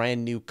on a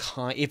brand new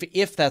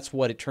if that's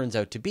what it turns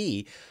out to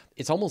be,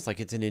 it's almost like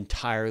it's an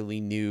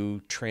entirely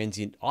new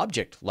transient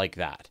object like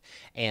that.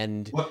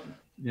 And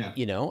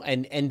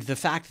and the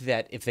fact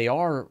that if they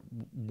are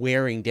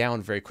wearing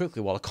down very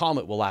quickly, well, a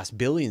comet will last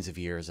billions of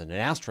years and an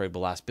asteroid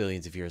will last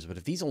billions of years, but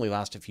if these only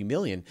last a few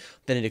million,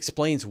 then it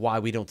explains why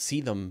we don't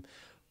see them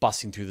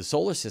busting through the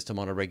solar system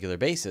on a regular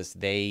basis.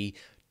 They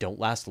don't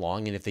last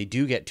long, and if they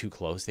do get too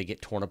close, they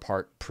get torn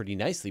apart pretty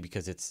nicely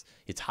because it's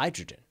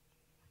hydrogen.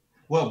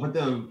 Well, but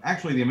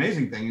actually the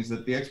amazing thing is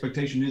that the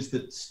expectation is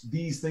that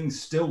these things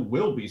still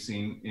will be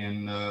seen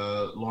in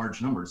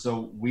large numbers.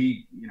 So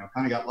we,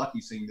 kind of got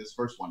lucky seeing this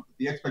first one. But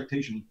the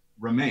expectation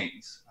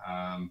remains.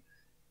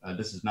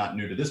 This is not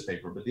new to this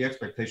paper, but the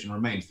expectation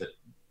remains that,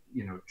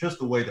 just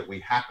the way that we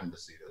happen to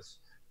see this,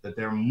 that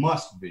there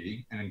must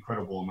be an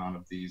incredible amount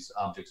of these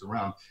objects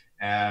around,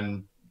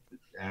 and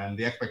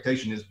the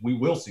expectation is we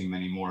will see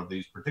many more of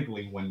these,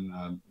 particularly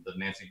when the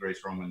Nancy Grace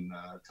Roman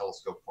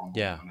telescope,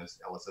 formerly known as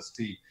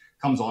LSST,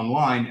 comes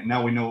online, and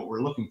now we know what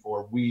we're looking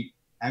for. We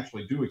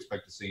actually do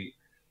expect to see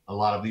a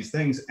lot of these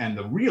things, and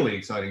the really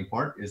exciting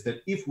part is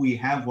that if we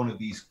have one of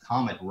these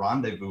comet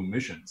rendezvous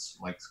missions,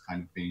 like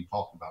kind of being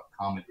talked about,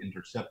 Comet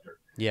Interceptor,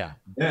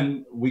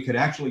 then we could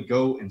actually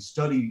go and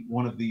study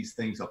one of these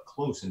things up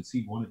close and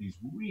see one of these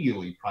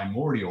really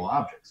primordial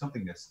objects,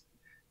 something that's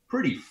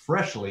pretty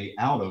freshly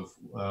out of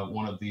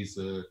one of these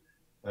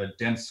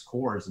dense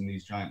cores in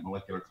these giant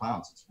molecular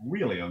clouds. It's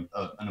really an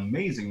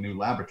amazing new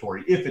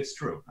laboratory, if it's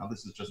true. Now,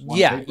 this is just one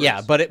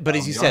paper. But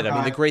as you said, I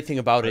mean, the great thing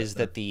about it is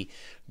that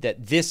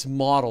this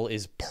model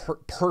is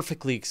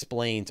perfectly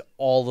explains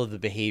all of the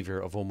behavior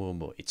of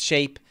Oumuamua. Its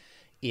shape,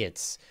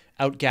 its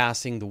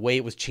outgassing, the way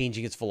it was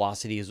changing its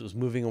velocity as it was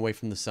moving away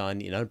from the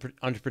sun in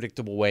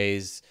unpredictable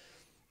ways.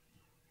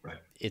 Right.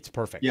 It's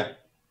perfect. Yeah.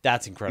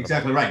 That's incredible.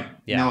 Exactly right.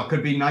 Yeah. Now, it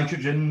could be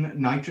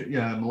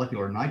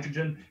molecular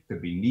nitrogen, it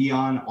could be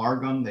neon,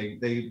 argon.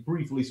 They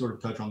briefly sort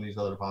of touch on these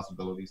other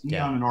possibilities.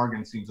 Neon and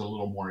argon seems a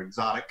little more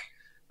exotic,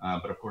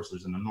 but of course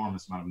there's an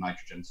enormous amount of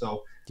nitrogen.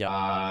 So,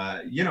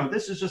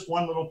 this is just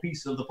one little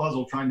piece of the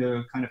puzzle trying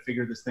to kind of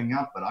figure this thing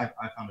out, but I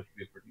found it to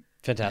be a pretty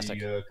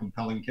fantastic,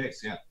 compelling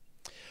case. Yeah.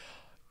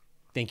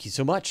 Thank you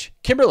so much.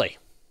 Kimberly.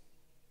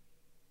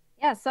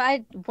 Yeah,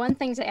 so one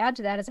thing to add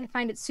to that is I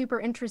find it super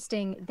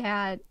interesting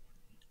that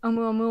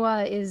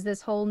Oumuamua is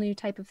this whole new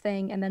type of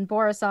thing, and then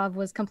Borisov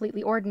was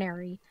completely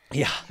ordinary.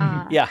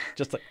 Yeah,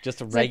 just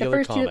a regular like the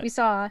first comet. two that we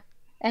saw,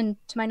 and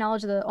to my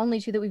knowledge, the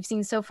only two that we've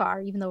seen so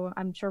far, even though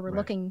I'm sure we're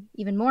looking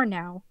even more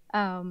now,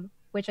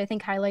 which I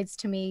think highlights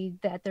to me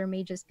that there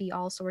may just be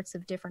all sorts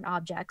of different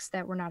objects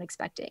that we're not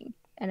expecting.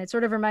 And it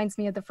sort of reminds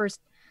me of the first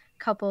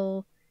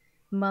couple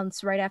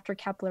months right after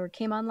Kepler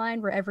came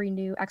online, where every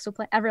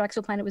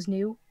exoplanet was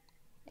new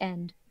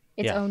and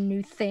its own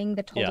new thing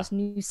that told us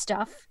new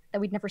stuff that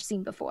we'd never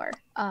seen before.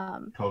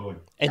 Totally.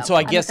 And so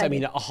I guess, I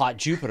mean, a hot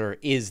Jupiter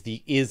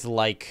is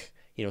like,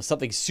 you know,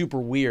 something super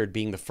weird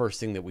being the first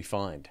thing that we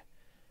find.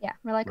 Yeah,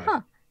 we're like,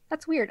 huh,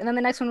 that's weird. And then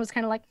the next one was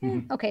kind of like,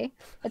 okay,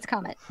 it's a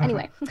comet.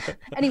 Anyway.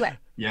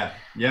 Yeah.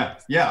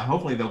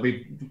 Hopefully they'll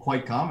be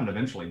quite common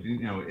eventually. You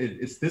know,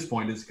 it's this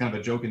point, it's kind of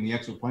a joke in the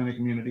exoplanet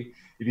community.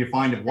 If you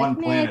find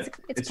one planet,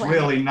 it's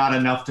really not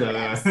enough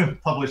to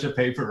publish a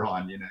paper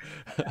on, you know.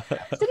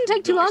 It didn't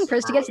take too long for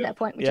us to get to that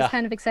point, which is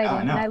kind of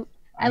exciting. And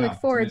I look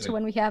forward to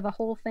when we have a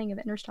whole thing of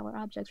interstellar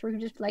objects where we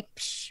just like,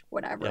 psh,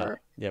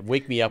 whatever. Yeah,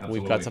 wake me up when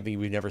we've got something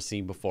we've never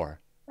seen before.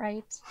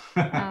 Right.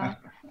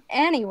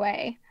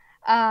 Anyway,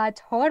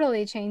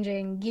 totally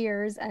changing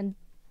gears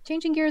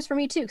for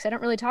me too, because I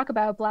don't really talk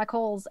about black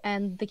holes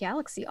and the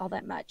galaxy all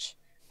that much.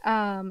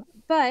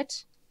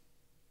 But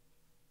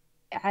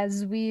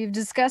as we've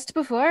discussed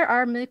before,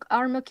 our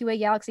Milky Way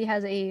galaxy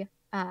has a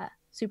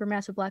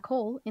supermassive black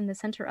hole in the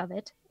center of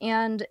it.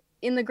 And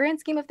in the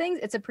grand scheme of things,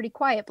 it's a pretty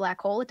quiet black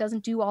hole. It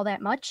doesn't do all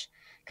that much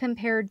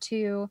compared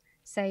to,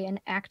 say, an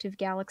active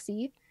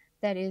galaxy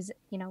that is,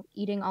 you know,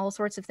 eating all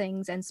sorts of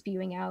things and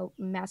spewing out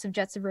massive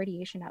jets of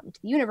radiation out into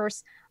the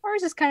universe.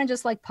 Ours is kind of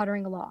just like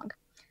puttering along.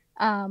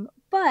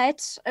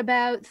 But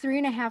about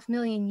 3.5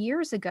 million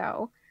years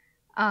ago,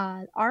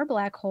 our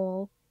black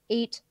hole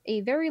ate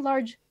a very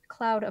large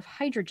cloud of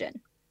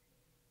hydrogen.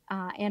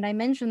 And I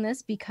mention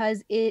this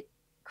because it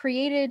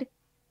created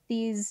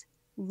these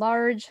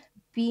large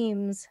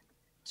beams,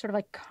 sort of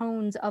like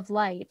cones of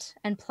light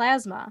and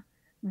plasma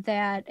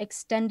that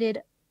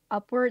extended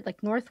upward,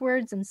 like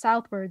northwards and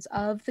southwards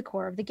of the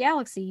core of the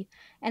galaxy.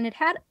 And it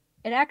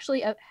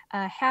actually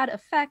had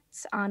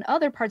effects on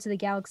other parts of the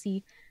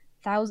galaxy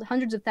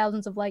hundreds of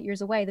thousands of light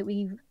years away that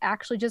we've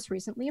actually just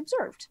recently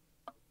observed.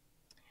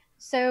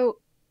 So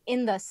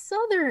in the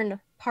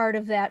southern part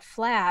of that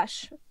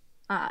flash,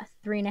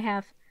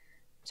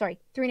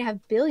 3.5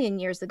 billion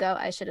years ago,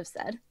 I should have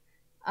said,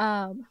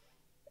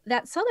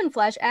 that southern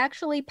flash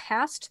actually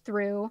passed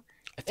through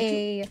I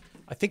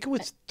think it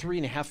was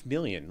 3.5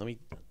 million.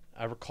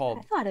 I recall.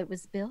 I thought it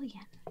was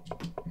billion.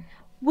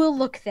 We'll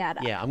look that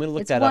up. Yeah, I'm going to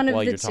look that up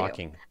while you're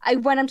talking.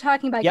 When I'm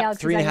talking about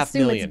galaxies, 3.5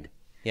 million.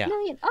 Yeah.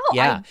 Million. Oh,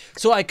 yeah.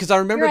 Because I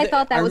remember,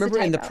 I remember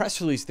in the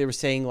press release they were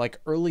saying like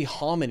early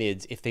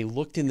hominids, if they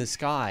looked in the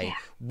sky,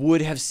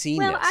 would have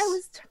seen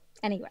this.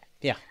 Anyway.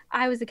 Yeah.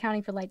 I was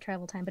accounting for light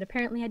travel time, but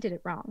apparently I did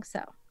it wrong.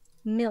 So,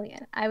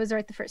 million. I was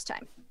right the first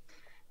time.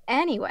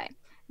 Anyway,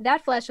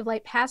 that flash of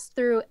light passed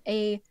through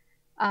a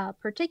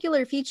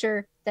particular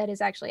feature that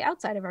is actually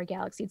outside of our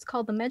galaxy. It's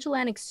called the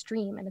Magellanic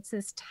Stream, and it's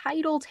this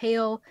tidal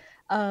tail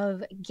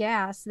of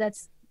gas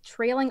that's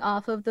trailing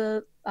off of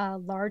the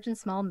large and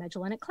small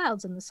Magellanic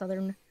Clouds in the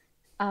southern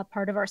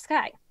part of our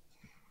sky.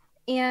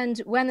 And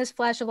when this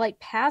flash of light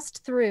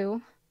passed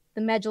through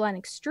the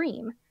Magellanic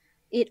Stream,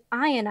 it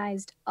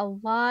ionized a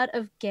lot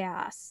of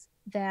gas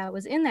that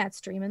was in that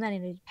stream, and then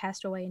it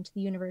passed away into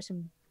the universe,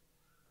 and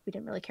we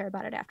didn't really care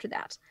about it after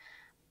that.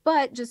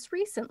 But just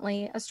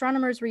recently,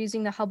 astronomers were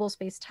using the Hubble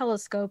Space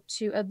Telescope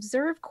to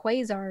observe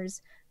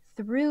quasars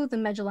through the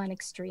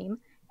Magellanic Stream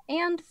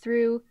and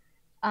through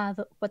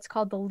what's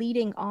called the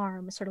leading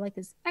arm, sort of like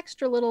this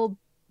extra little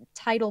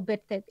tidal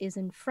bit that is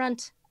in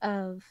front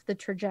of the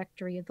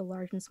trajectory of the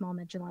large and small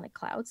Magellanic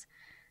Clouds.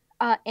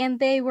 And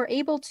they were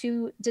able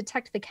to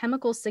detect the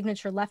chemical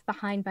signature left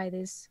behind by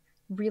this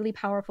really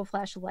powerful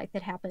flash of light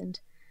that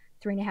happened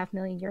 3.5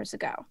 million years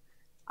ago.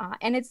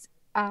 And it's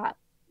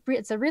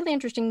a really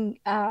interesting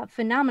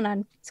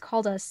phenomenon. It's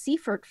called a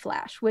Seyfert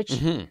flash, which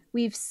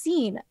we've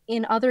seen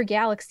in other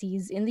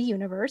galaxies in the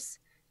universe,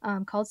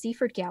 called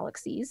Seyfert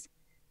galaxies.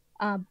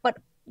 But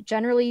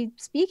generally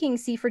speaking,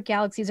 Seyfert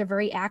galaxies are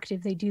very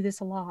active. They do this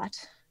a lot.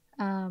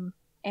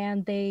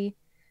 And they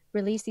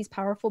release these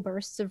powerful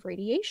bursts of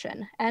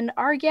radiation. And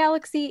our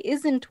galaxy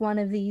isn't one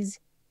of these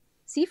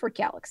Seyfert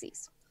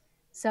galaxies.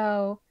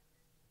 So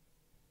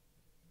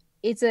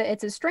it's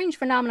a strange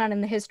phenomenon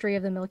in the history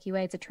of the Milky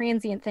Way. It's a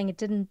transient thing. It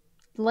didn't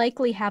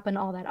likely happen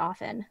all that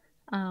often.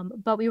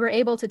 But we were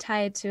able to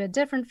tie it to a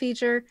different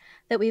feature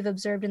that we've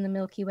observed in the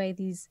Milky Way,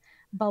 these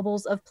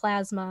bubbles of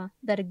plasma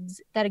that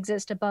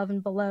exist above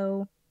and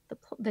below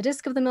the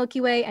disk of the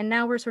Milky Way, and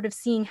now we're sort of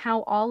seeing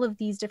how all of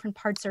these different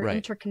parts are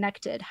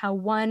interconnected, how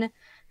one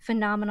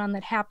phenomenon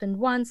that happened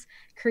once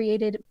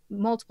created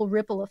multiple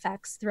ripple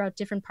effects throughout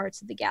different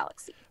parts of the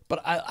galaxy.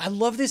 But I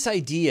love this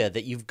idea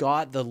that you've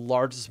got the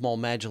large and small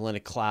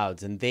Magellanic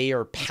Clouds, and they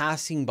are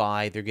passing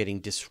by, they're getting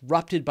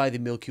disrupted by the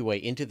Milky Way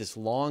into this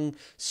long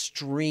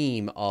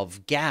stream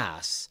of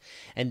gas,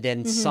 and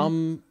then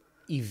some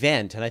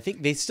event, and I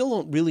think they still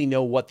don't really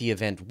know what the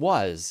event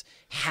was,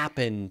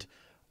 happened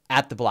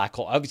at the black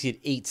hole. Obviously,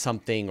 it ate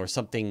something or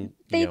something.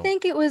 They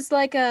think it was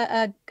like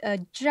a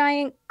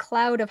giant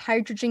cloud of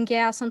hydrogen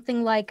gas,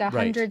 something like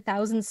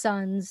 100,000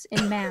 suns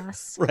in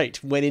mass.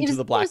 Went into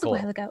the black hole. It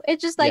was a while ago. It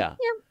just like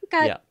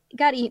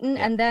got eaten,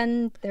 and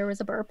then there was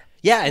a burp.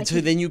 Yeah, and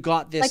so then you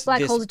got this like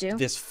black holes do.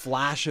 This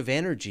flash of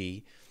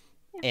energy,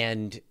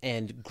 and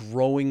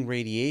growing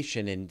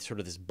radiation, and sort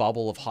of this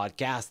bubble of hot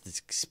gas that's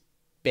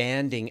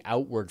expanding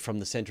outward from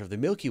the center of the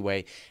Milky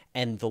Way,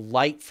 and the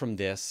light from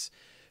this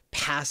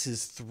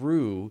passes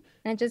through,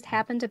 and it just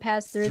happened to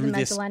pass through the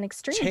Magellanic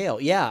Stream tail,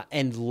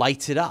 and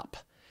lights it up,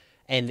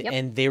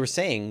 and they were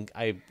saying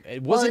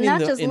it wasn't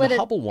in the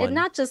Hubble one. It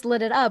not just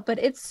lit it up, but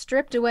it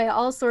stripped away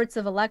all sorts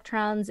of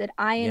electrons. It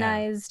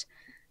ionized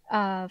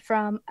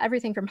from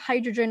everything from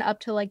hydrogen up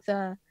to like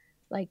the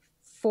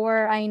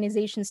 4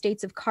 ionization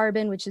states of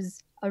carbon, which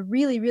is a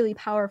really, really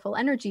powerful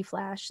energy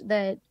flash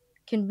that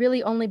can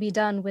really only be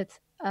done with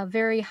a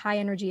very high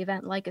energy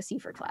event like a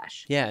Seyfert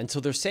flash. Yeah, and so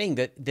they're saying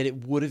that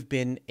it would have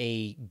been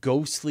a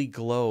ghostly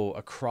glow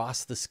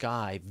across the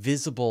sky,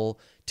 visible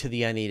to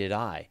the unaided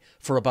eye,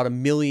 for about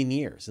 1 million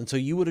years. And so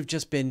you would have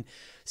just been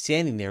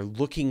standing there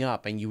looking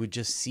up, and you would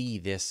just see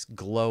this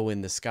glow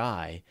in the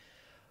sky.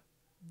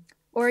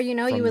 Or, you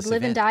would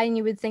live and die, and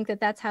you would think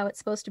that that's how it's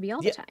supposed to be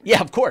all the time. Yeah,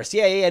 of course.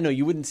 Yeah. No,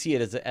 you wouldn't see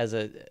it as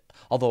a.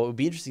 Although it would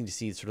be interesting to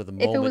see sort of the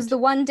moment. If it was the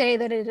one day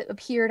that it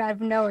appeared out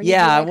of nowhere.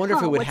 Yeah, I wonder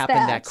if it would happen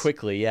that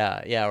quickly.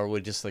 Yeah, or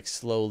would just like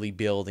slowly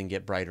build and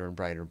get brighter and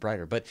brighter and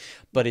brighter. But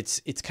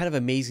it's kind of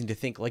amazing to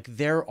think like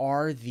there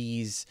are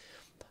these.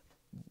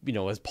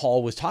 As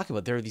Paul was talking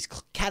about, there are these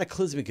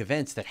cataclysmic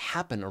events that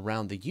happen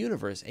around the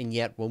universe, and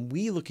yet when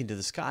we look into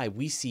the sky,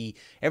 we see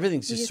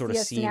everything's just sort of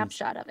a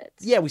snapshot of it.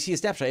 Yeah, we see a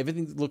snapshot.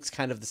 Everything looks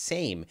kind of the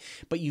same,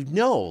 but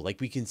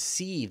like we can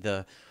see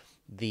the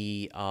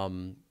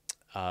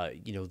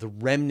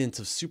remnants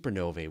of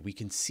supernovae. We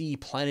can see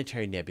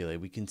planetary nebulae.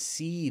 We can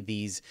see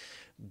these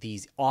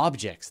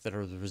objects that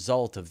are the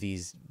result of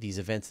these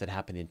events that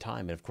happen in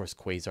time, and of course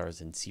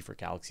quasars and Seyfert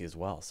galaxy as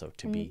well. So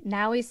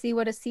now we see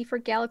what a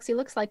Seyfert galaxy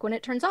looks like when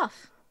it turns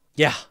off.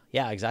 Yeah,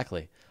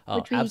 exactly.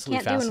 Which we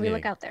can't do when we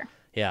look out there.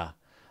 Yeah.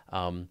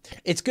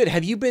 It's good.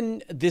 Have you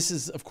been? This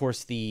is, of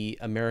course, the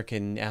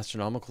American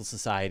Astronomical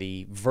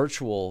Society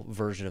virtual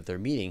version of their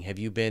meeting. Have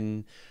you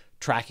been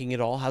tracking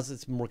it all? How's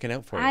it been working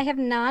out for you? I have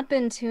not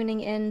been tuning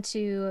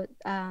into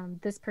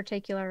this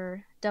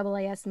particular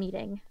AAS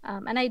meeting,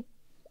 and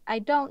I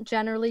don't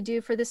generally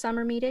do for the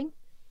summer meeting.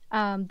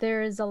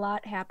 There is a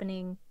lot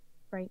happening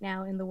right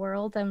now in the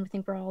world, and I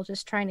think we're all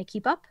just trying to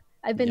keep up.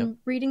 I've been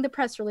reading the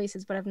press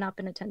releases, but I've not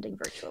been attending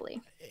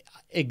virtually.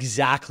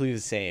 Exactly the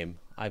same.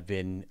 I've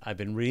been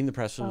reading the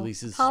press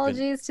releases.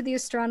 Apologies to the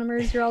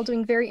astronomers. You're all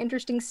doing very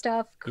interesting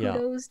stuff.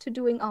 Kudos to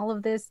doing all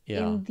of this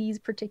in these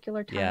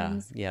particular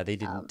times. Yeah. They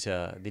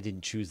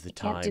didn't choose the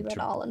time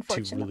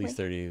to release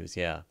their news.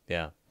 Yeah.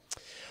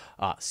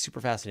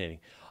 Super fascinating.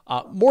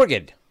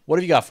 Morgan, what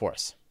have you got for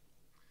us?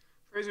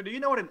 Fraser, do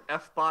you know what an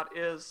F-bot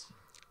is?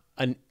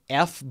 An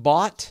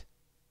F-bot?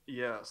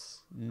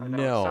 Yes. No. I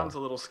know, it sounds a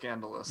little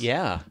scandalous.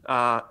 Yeah.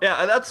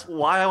 And that's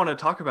why I want to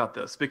talk about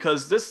this,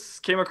 because this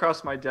came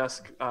across my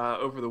desk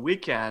over the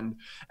weekend,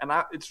 and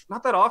it's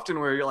not that often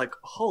where you're like,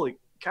 holy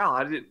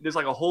cow, there's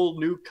like a whole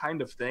new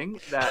kind of thing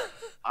that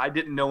I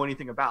didn't know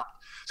anything about.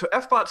 So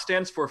F-bot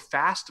stands for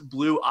Fast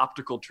Blue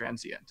Optical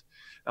Transient.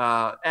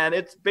 And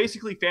it's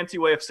basically a fancy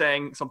way of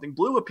saying something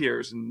blue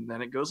appears and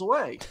then it goes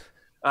away.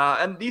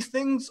 And these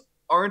things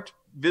aren't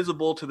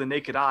visible to the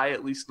naked eye,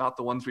 at least not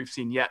the ones we've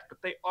seen yet, but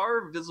they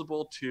are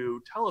visible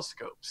to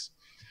telescopes.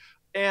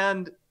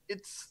 And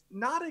it's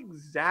not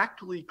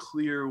exactly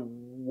clear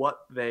what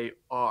they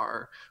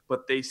are,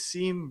 but they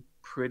seem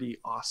pretty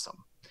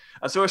awesome.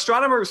 So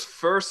astronomers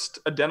first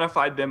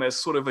identified them as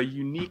sort of a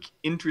unique,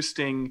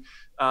 interesting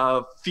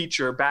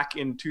feature back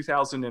in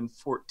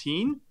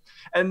 2014.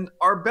 And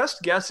our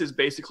best guess is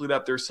basically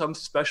that there's some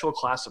special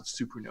class of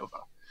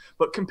supernova.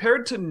 But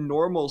compared to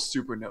normal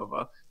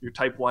supernova, your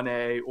type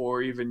 1a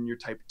or even your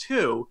type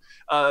 2,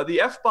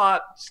 the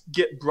F-bots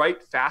get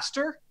bright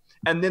faster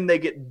and then they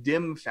get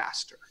dim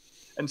faster.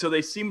 And so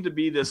they seem to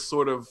be this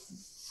sort of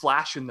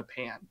flash in the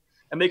pan.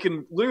 And they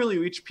can literally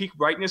reach peak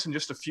brightness in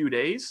just a few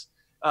days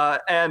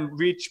and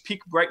reach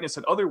peak brightness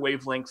at other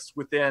wavelengths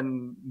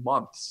within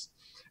months.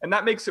 And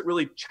that makes it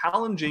really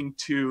challenging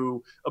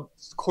to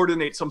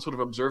coordinate some sort of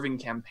observing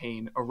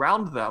campaign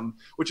around them,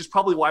 which is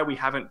probably why we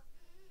haven't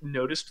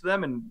noticed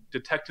them and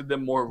detected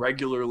them more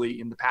regularly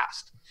in the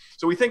past.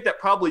 So we think that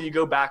probably you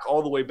go back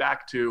all the way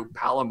back to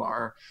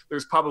Palomar,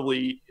 there's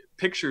probably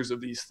pictures of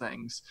these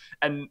things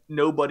and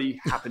nobody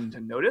happened to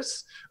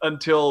notice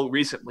until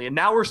recently. And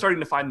now we're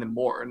starting to find them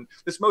more. And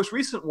this most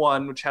recent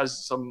one, which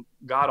has some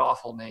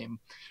god-awful name,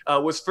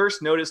 was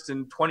first noticed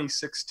in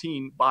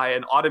 2016 by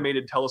an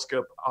automated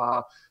telescope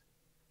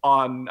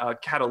on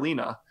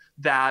Catalina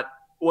that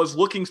was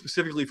looking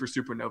specifically for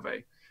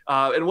supernovae.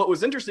 And what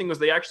was interesting was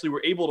they actually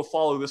were able to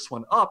follow this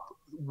one up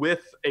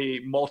with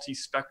a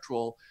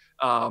multispectral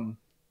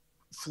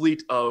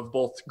fleet of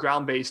both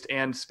ground-based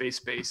and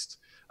space-based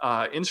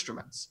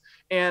instruments.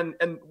 And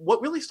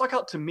what really stuck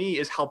out to me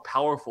is how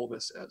powerful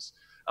this is.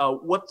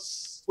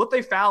 What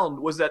they found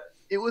was that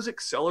it was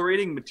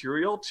accelerating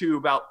material to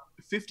about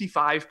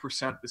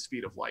 55% the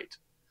speed of light.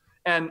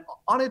 And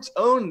on its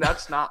own,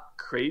 that's not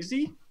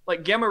crazy.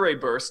 Like gamma ray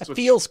bursts, it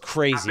feels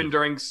crazy.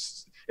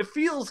 It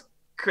feels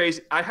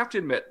crazy. I have to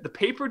admit, the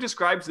paper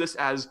describes this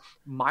as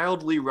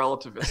mildly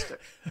relativistic,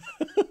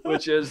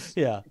 which is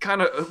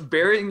kind of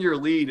burying your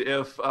lead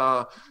if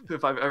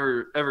I've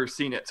ever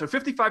seen it. So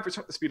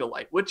 55% the speed of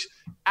light, which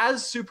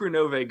as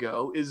supernovae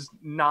go is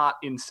not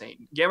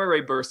insane. Gamma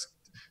ray bursts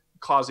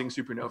causing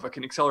supernova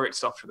can accelerate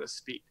stuff to this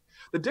speed.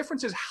 The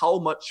difference is how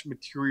much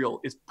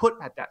material is put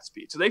at that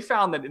speed. So they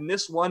found that in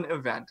this one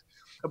event,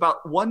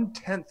 about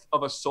 1/10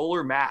 of a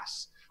solar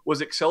mass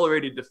was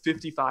accelerated to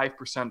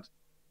 55%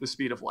 the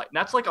speed of light. And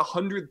that's like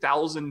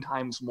 100,000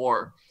 times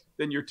more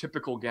than your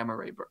typical gamma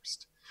ray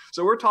burst.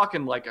 So we're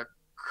talking like a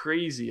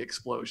crazy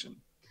explosion.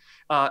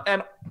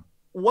 And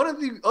one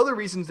of the other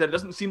reasons that it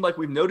doesn't seem like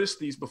we've noticed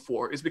these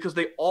before is because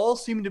they all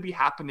seem to be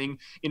happening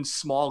in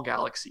small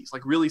galaxies,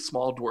 like really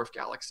small dwarf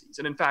galaxies.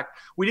 And in fact,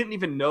 we didn't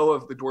even know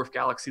of the dwarf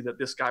galaxy that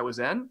this guy was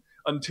in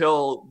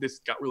until this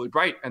got really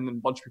bright. And then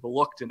a bunch of people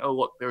looked and, oh,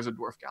 look, there's a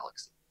dwarf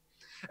galaxy.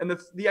 And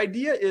the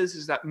idea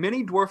is that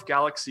many dwarf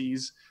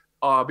galaxies,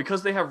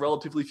 because they have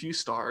relatively few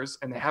stars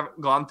and they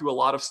haven't gone through a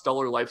lot of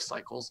stellar life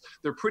cycles,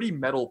 they're pretty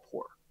metal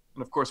poor.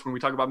 And of course, when we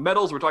talk about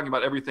metals, we're talking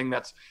about everything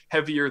that's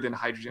heavier than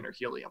hydrogen or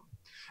helium.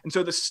 And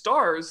so the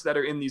stars that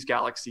are in these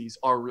galaxies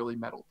are really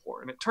metal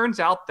poor. And it turns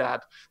out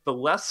that the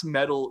less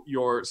metal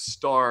your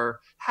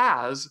star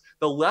has,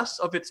 the less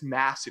of its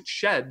mass it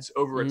sheds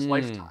over its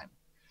lifetime.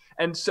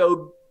 And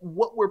so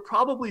what we're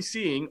probably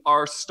seeing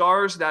are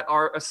stars that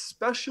are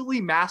especially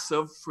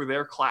massive for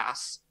their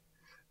class,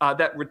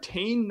 that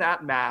retain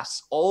that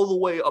mass all the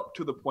way up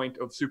to the point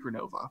of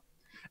supernova,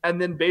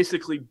 and then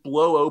basically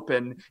blow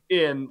open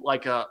in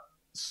like a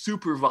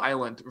super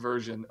violent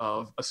version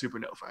of a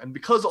supernova. And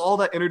because all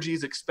that energy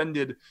is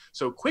expended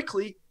so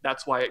quickly,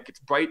 that's why it gets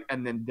bright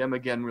and then dim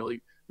again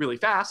really, really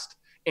fast.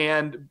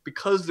 And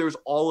because there's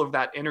all of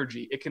that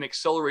energy, it can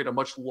accelerate a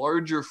much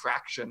larger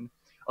fraction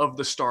of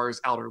the star's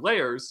outer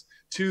layers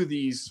to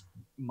these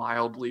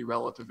mildly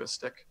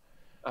relativistic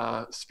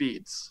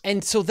speeds.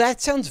 And so that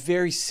sounds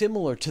very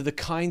similar to the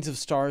kinds of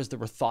stars that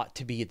were thought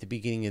to be at the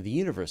beginning of the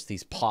universe,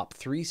 these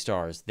POP3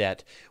 stars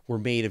that were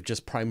made of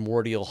just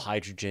primordial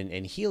hydrogen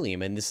and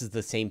helium. And this is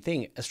the same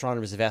thing.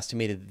 Astronomers have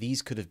estimated that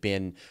these could have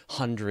been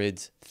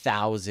hundreds,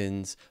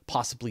 thousands,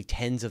 possibly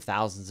tens of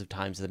thousands of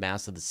times the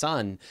mass of the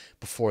sun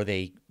before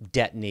they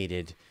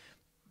detonated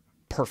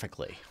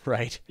perfectly,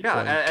 right?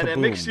 Yeah, and it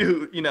makes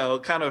you,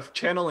 kind of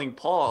channeling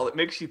Paul, it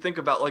makes you think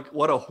about like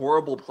what a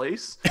horrible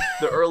place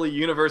the early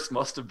universe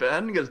must have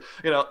been, because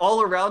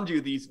all around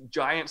you these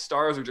giant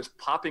stars are just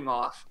popping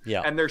off,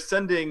 and they're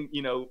sending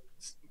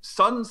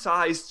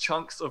sun-sized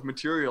chunks of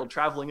material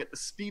traveling at the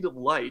speed of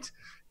light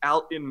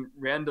out in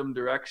random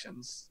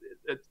directions.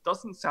 It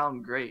doesn't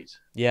sound great.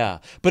 Yeah,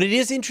 but it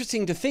is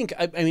interesting to think.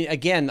 I mean, I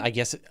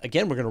guess we're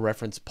going to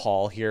reference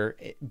Paul here,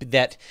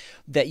 that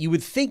you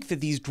would think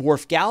that these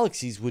dwarf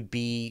galaxies would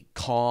be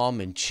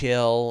calm and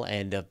chill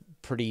and a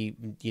pretty,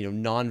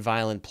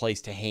 non-violent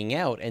place to hang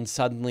out, and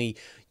suddenly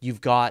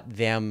you've got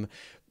them,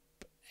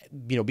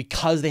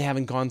 because they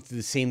haven't gone through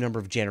the same number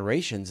of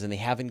generations and they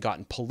haven't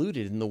gotten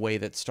polluted in the way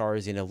that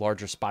stars in a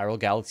larger spiral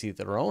galaxy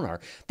that our own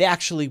are, they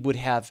actually would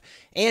have,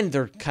 and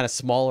they're kind of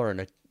smaller in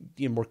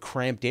a more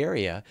cramped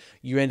area,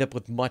 you end up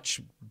with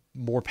much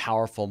more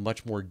powerful,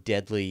 much more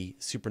deadly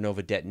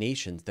supernova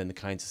detonations than the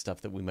kinds of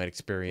stuff that we might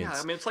experience.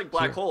 Yeah, I mean, it's like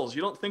black holes.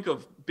 You don't think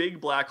of big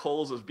black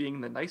holes as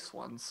being the nice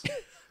ones.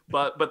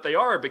 But they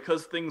are,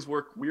 because things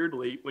work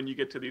weirdly when you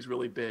get to these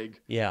really big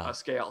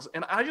scales.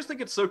 And I just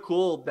think it's so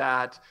cool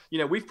that,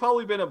 we've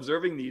probably been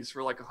observing these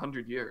for like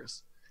 100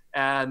 years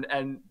and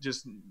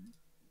just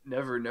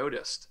never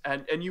noticed.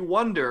 And you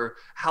wonder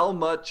how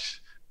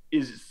much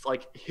is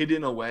like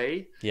hidden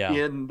away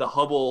in the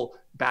Hubble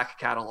back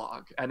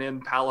catalog and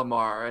in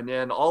Palomar and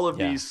in all of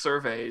these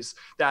surveys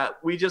that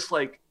we just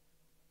like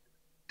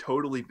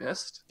totally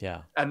missed.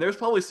 Yeah. And there's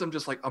probably some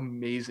just like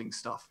amazing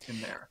stuff in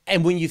there.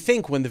 And when you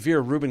think, when the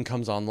Vera Rubin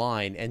comes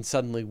online and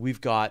suddenly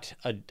we've got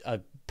a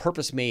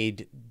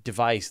purpose-made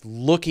device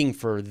looking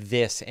for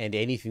this and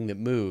anything that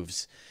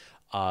moves,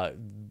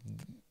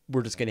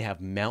 we're just going to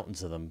have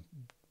mountains of them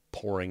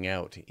pouring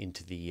out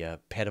into the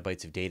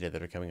petabytes of data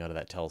that are coming out of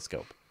that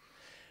telescope,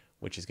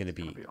 which is going to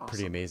be awesome.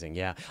 pretty amazing.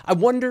 Yeah. I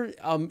wonder,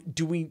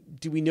 do we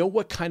know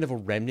what kind of a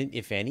remnant,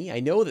 if any? I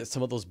know that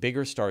some of those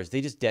bigger stars, they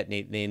just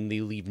detonate and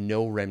they leave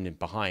no remnant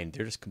behind.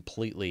 They're just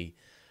completely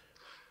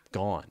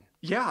gone.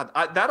 Yeah,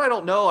 that I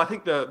don't know. I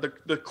think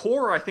the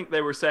core, I think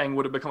they were saying,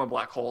 would have become a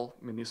black hole.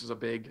 I mean, this is a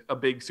big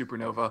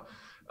supernova.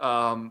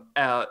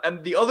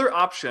 And the other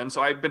option,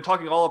 so I've been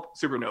talking all of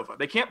supernova.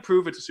 They can't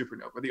prove it's a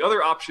supernova. The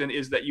other option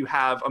is that you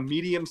have a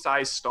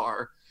medium-sized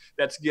star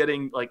that's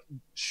getting like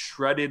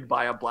shredded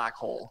by a black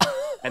hole,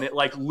 and it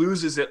like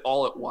loses it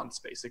all at once,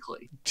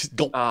 basically.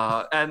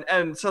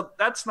 And so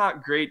that's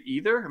not great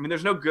either. I mean,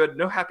 there's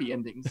no happy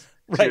endings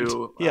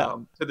to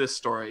this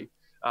story.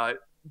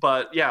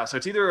 But yeah, so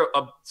it's either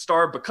a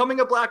star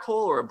becoming a black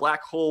hole or a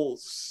black hole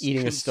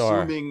eating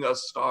consuming a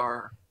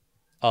star.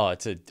 Oh,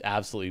 it's an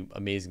absolutely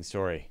amazing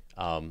story.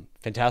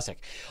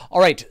 Fantastic.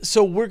 All right,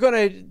 so we're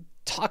going to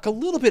talk a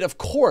little bit, of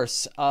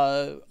course,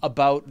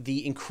 about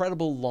the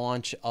incredible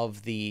launch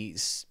of the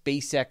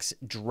SpaceX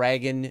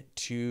Dragon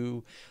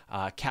 2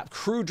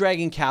 Crew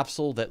Dragon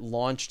capsule that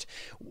launched.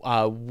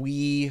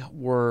 We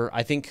were,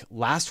 I think,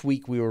 last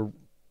week we were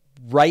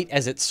right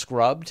as it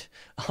scrubbed.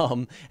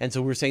 And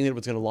so we were saying that it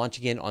was going to launch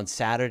again on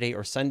Saturday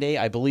or Sunday.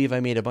 I believe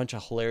I made a bunch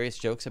of hilarious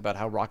jokes about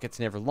how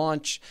rockets never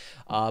launch,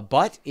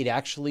 but it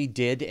actually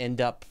did end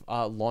up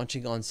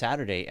launching on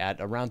Saturday at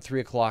around 3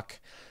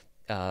 o'clock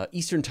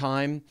Eastern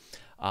time.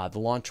 The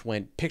launch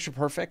went picture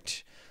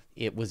perfect.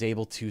 It was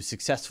able to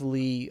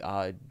successfully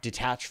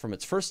detach from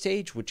its first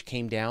stage, which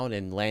came down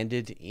and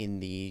landed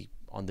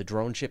on the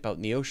drone ship out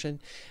in the ocean.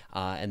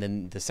 And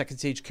then the second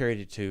stage carried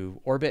it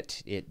to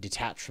orbit. It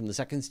detached from the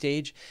second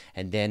stage,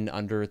 and then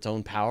under its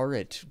own power,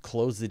 it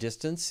closed the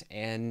distance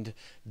and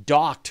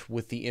docked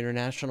with the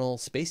International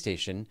Space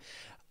Station.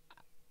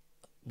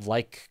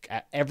 Like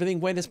everything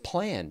went as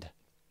planned.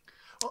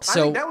 Well, I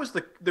think that was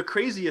the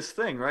craziest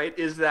thing, right?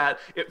 Is that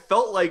it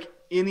felt like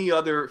any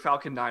other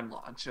Falcon 9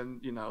 launch.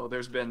 And, you know,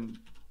 there's been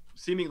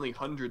seemingly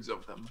hundreds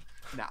of them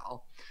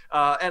now.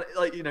 And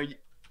like, you know,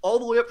 all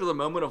the way up to the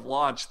moment of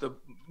launch, the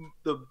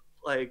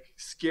like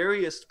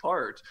scariest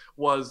part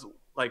was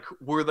like,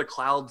 were the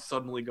clouds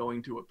suddenly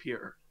going to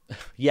appear?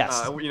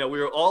 Yes. You know, we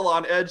were all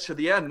on edge to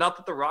the end. Not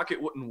that the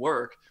rocket wouldn't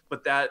work,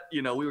 but that,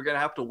 you know, we were going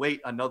to have to wait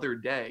another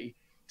day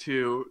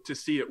to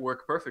see it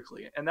work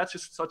perfectly. And that's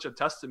just such a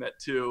testament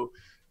to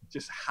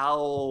just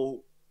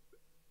how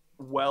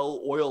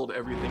well oiled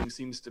everything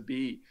seems to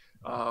be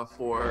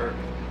for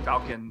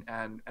Falcon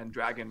and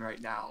Dragon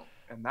right now.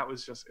 And it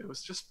was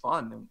just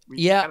fun. And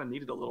we kind of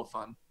needed a little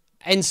fun.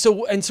 And so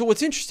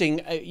what's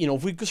interesting, you know,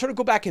 if we sort of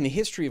go back in the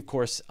history, of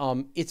course,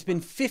 it's been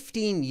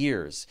 15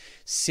 years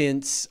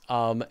since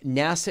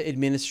NASA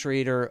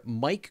Administrator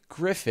Mike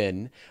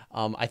Griffin,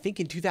 I think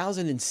in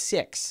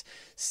 2006,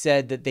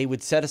 said that they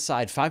would set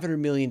aside $500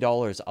 million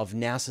of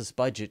NASA's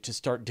budget to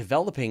start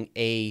developing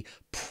a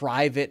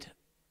private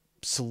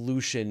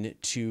solution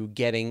to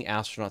getting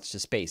astronauts to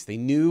space. They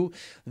knew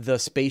the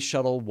space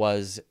shuttle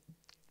was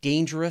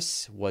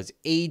dangerous, was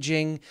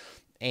aging,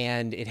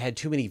 and it had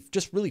too many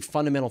just really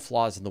fundamental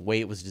flaws in the way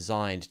it was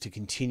designed to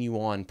continue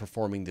on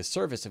performing the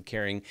service of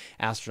carrying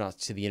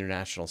astronauts to the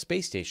International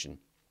Space Station.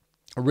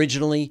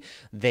 Originally,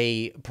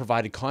 they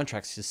provided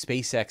contracts to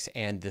SpaceX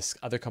and this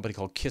other company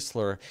called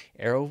Kistler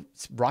Aero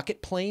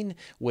Rocket Plane,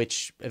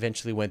 which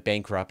eventually went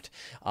bankrupt.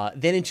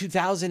 Then in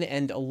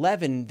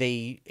 2011,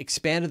 they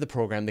expanded the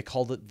program. They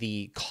called it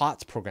the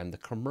COTS program, the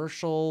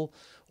Commercial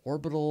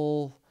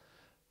Orbital...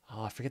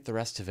 I forget the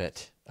rest of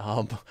it.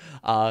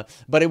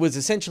 But it was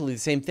essentially the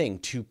same thing,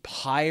 to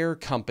hire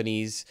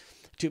companies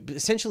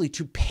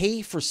to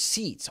pay for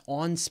seats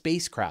on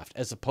spacecraft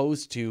as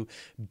opposed to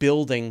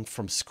building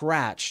from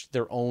scratch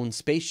their own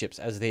spaceships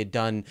as they had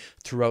done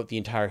throughout the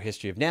entire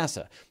history of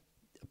NASA.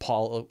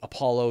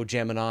 Apollo,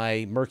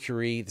 Gemini,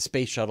 Mercury, the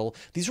space shuttle.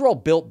 These were all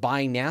built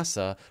by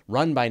NASA,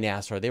 run by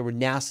NASA, or they were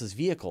NASA's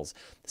vehicles.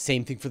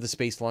 Same thing for the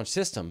Space Launch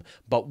System.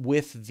 But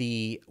with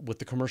the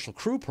Commercial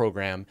Crew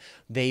program,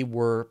 they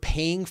were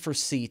paying for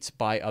seats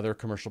by other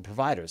commercial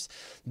providers.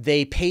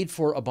 They paid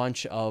for a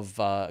bunch of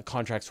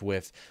contracts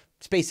with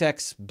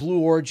SpaceX, Blue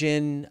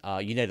Origin,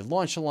 United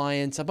Launch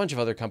Alliance, a bunch of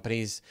other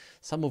companies,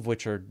 some of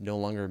which are no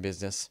longer in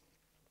business,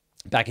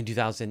 back in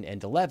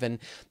 2011,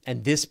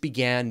 and this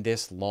began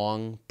this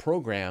long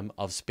program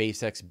of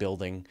SpaceX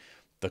building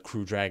the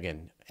Crew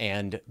Dragon,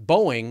 and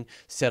Boeing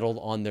settled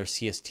on their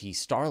CST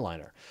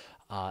Starliner.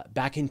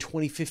 Back in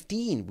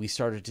 2015, we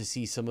started to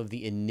see some of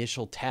the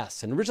initial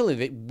tests, and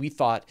originally we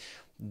thought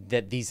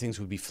that these things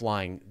would be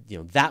flying, you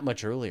know, that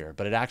much earlier,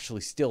 but it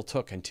actually still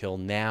took until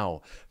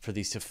now for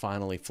these to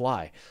finally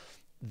fly.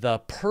 The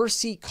per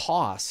seat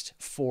cost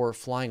for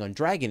flying on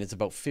Dragon is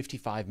about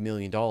 $55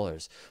 million.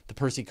 The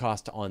per seat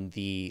cost on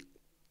the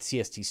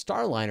CST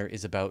Starliner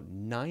is about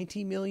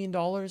 $90 million,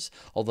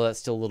 although that's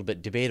still a little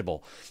bit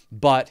debatable.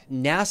 But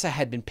NASA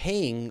had been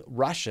paying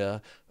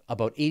Russia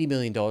about $80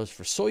 million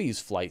for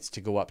Soyuz flights to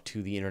go up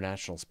to the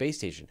International Space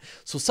Station.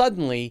 So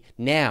suddenly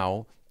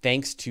now,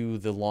 thanks to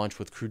the launch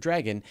with Crew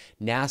Dragon,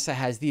 NASA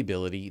has the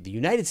ability, the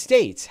United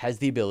States has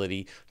the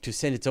ability to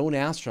send its own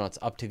astronauts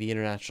up to the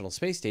International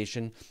Space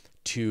Station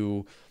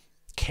to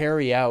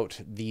carry out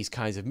these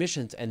kinds of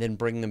missions and then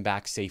bring them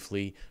back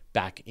safely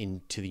back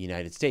into the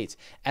United States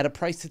at a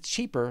price that's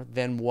cheaper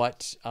than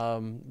what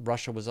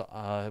Russia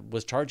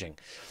was charging.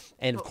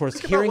 And of course,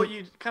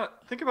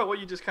 think about what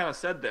you just kind of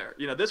said there.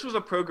 You know, this was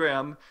a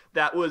program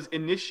that was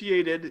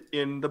initiated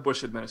in the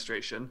Bush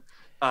administration.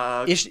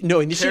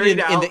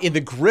 Initiated in the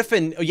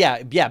Griffin,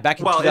 back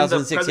in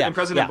 2006. In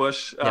President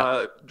Bush,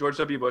 George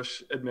W.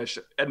 Bush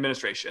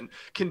administration,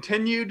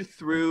 continued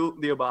through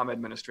the Obama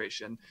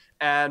administration,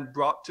 and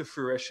brought to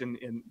fruition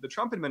in the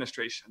Trump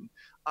administration.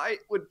 I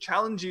would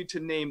challenge you to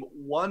name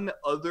one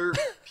other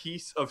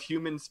piece of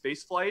human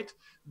spaceflight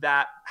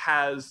that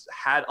has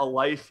had a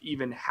life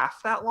even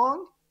half that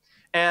long.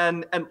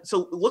 And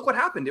so look what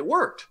happened. It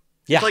worked.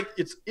 Yeah.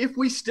 It's if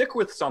we stick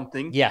with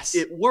something, yes,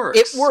 it works.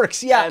 It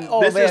works, yeah. And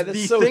this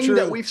is the thing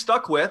that we've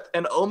stuck with,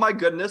 and oh my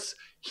goodness,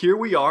 here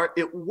we are.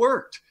 It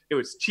worked. It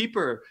was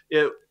cheaper.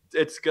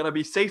 It's gonna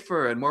be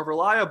safer and more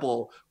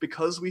reliable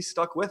because we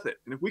stuck with it.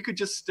 And if we could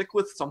just stick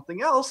with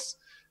something else,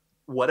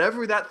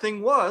 whatever that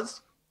thing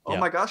was, oh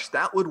my gosh,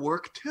 that would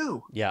work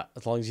too. Yeah,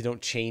 as long as you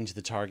don't change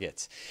the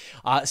targets.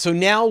 So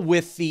now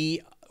with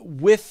the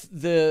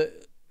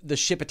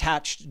ship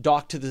attached,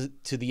 docked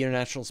to the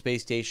International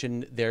Space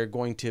Station, they're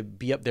going to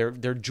be up there.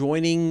 They're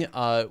joining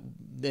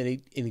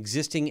an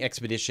existing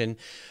expedition,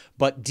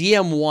 but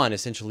DM1,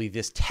 essentially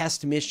this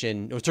test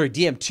mission,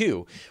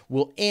 DM2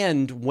 will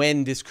end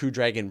when this Crew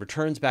Dragon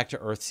returns back to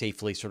Earth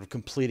safely, sort of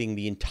completing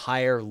the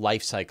entire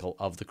life cycle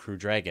of the Crew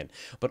Dragon.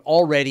 But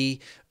already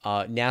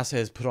NASA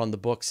has put on the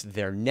books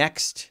their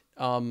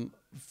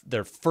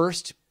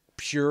first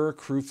pure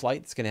crew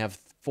flight. It's going to have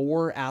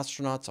 4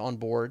 astronauts on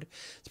board.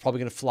 It's probably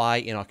going to fly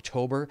in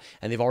October,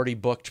 and they've already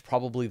booked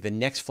probably the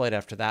next flight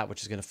after that,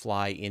 which is going to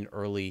fly in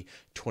early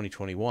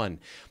 2021.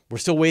 We're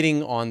still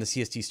waiting on the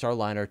CST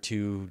Starliner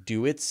to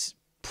do its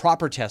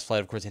proper test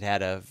flight. Of course, it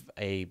had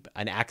an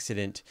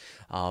accident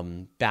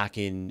back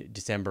in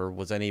December,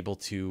 was unable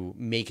to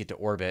make it to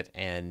orbit,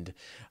 and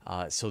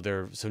so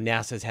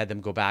NASA's had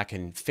them go back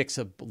and fix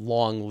a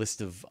long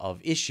list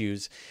of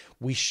issues.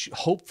 We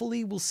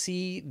hopefully will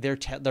see their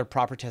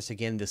proper test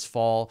again this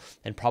fall,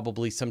 and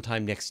probably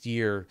sometime next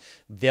year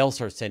they'll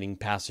start sending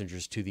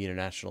passengers to the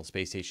International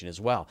Space Station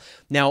as well.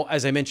 Now,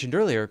 as I mentioned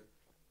earlier,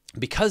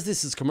 because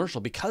this is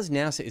commercial, because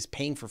NASA is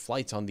paying for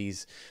flights on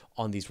these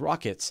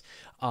rockets,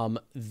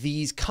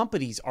 these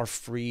companies are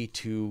free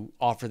to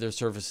offer their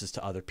services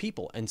to other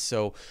people. And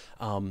so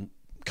a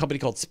company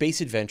called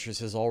Space Adventures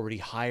has already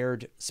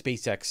hired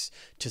SpaceX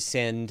to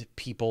send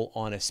people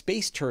on a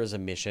space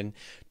tourism mission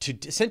to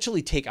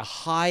essentially take a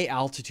high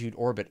altitude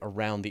orbit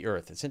around the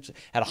Earth, essentially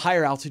at a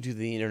higher altitude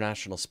than the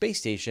International Space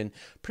Station,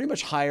 pretty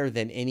much higher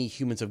than any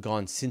humans have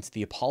gone since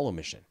the Apollo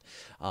mission.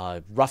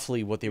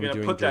 Roughly what they were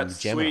doing. Put during that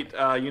Gemini.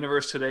 sweet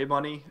Universe Today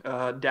money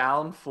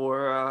down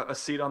for a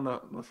seat on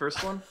the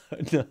first one.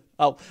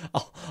 I'll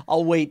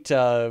wait.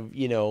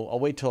 I'll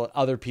wait till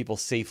other people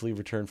safely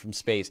return from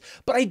space.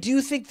 But I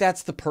do think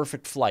that's the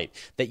perfect flight,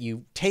 that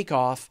you take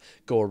off,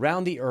 go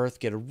around the Earth,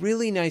 get a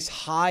really nice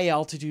high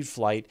altitude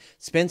flight,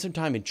 spend some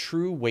time in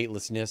true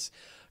weightlessness,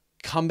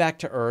 come back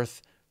to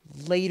Earth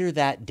later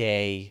that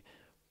day,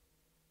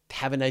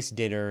 have a nice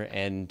dinner,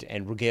 and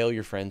regale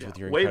your friends with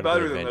your incredible way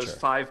better adventure. than those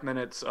 5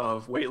 minutes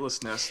of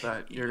weightlessness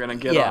that you're going to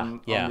get on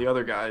the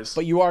other guys.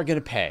 But you are going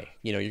to pay.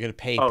 You're going to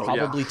pay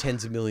probably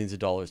tens of millions of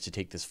dollars to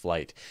take this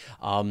flight.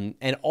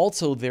 And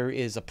also there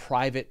is a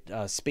private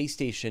space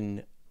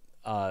station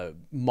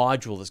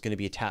module that's going to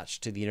be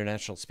attached to the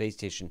International Space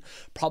Station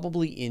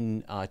probably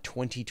in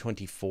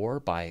 2024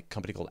 by a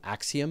company called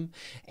Axiom.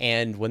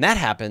 And when that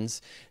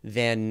happens,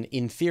 then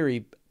in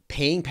theory,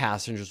 paying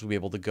passengers will be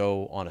able to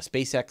go on a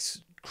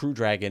SpaceX Crew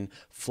Dragon,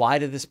 fly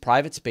to this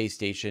private space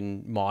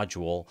station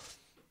module,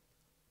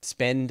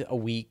 spend a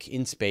week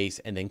in space,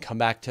 and then come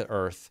back to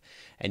Earth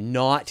and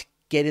not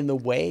get in the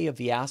way of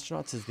the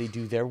astronauts as they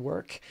do their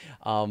work.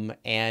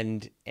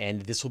 And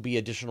this will be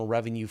additional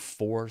revenue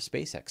for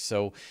SpaceX.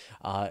 So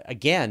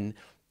again,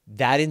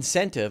 that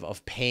incentive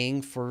of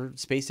paying for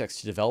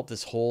SpaceX to develop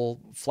this whole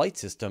flight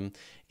system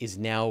is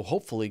now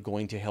hopefully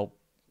going to help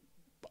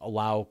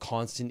allow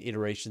constant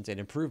iterations and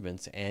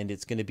improvements, and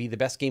it's going to be the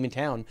best game in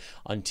town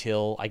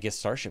until, I guess,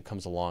 Starship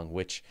comes along,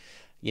 which,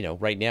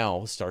 right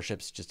now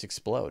Starships just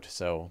explode.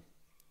 So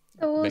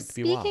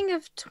speaking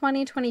of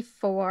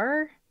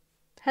 2024,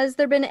 has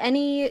there been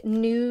any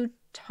new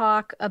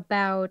talk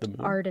about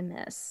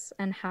Artemis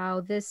and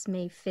how this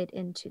may fit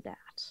into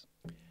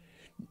that?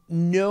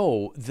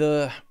 No,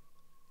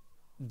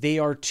 they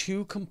are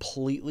 2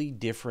 completely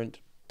different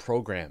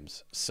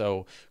programs.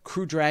 So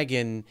Crew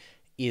Dragon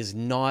is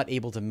not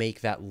able to make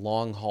that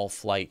long haul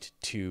flight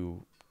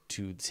to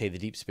say the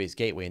Deep Space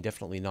Gateway, and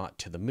definitely not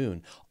to the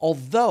moon.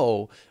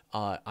 Although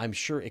I'm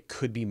sure it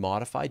could be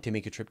modified to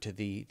make a trip to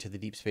the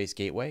Deep Space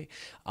Gateway.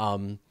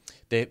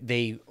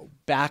 They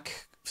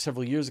back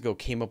several years ago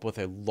came up with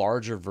a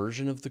larger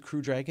version of the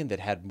Crew Dragon that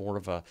had more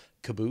of a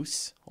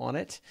caboose on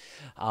it.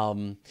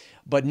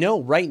 But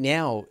no, right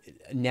now,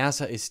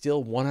 NASA is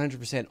still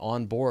 100%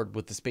 on board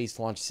with the Space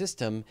Launch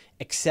System,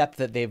 except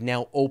that they've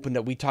now opened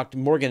up.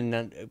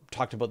 Morgan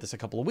talked about this a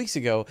couple of weeks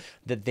ago,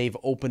 that they've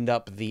opened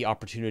up the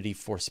opportunity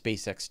for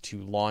SpaceX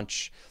to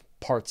launch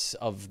parts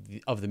of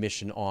the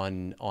mission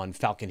on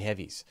Falcon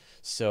Heavies.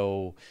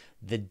 So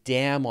the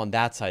dam on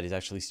that side is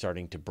actually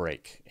starting to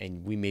break,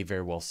 and we may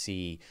very well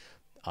see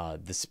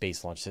the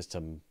Space Launch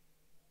System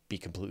be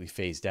completely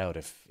phased out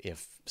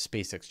if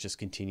SpaceX just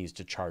continues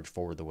to charge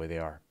forward the way they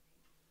are.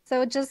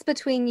 So just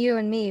between you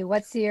and me,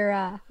 what's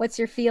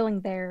your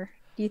feeling there?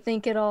 Do you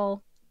think the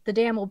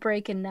dam will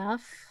break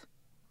enough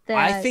that...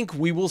 I think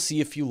we will see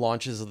a few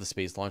launches of the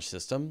Space Launch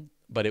System,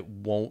 but it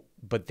won't.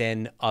 But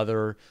then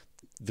the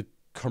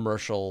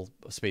commercial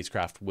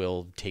spacecraft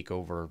will take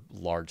over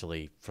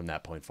largely from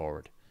that point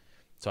forward.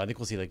 So I think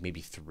we'll see like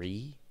maybe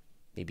 3,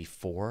 maybe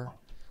 4.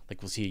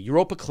 Like we'll see a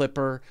Europa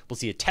Clipper, we'll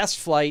see a test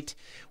flight,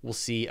 we'll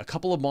see a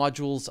couple of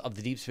modules of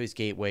the Deep Space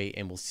Gateway,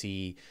 and we'll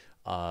see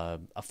a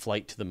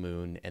flight to the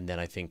moon. And then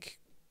I think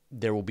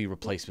there will be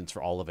replacements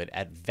for all of it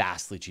at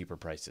vastly cheaper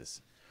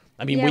prices.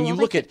 I mean, when you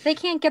look at... They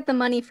can't get the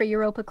money for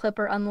Europa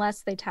Clipper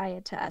unless they tie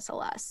it to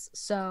SLS.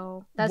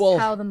 So that's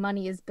how the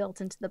money is built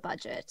into the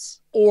budget.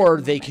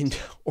 Or they can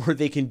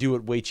do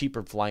it way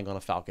cheaper flying on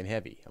a Falcon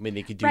Heavy. I mean,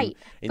 they could do... Right,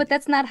 but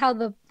that's not how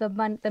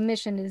the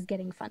mission is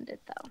getting funded,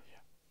 though.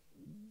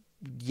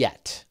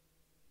 Yet.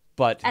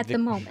 But at the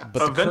moment.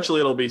 But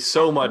eventually it'll be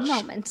so much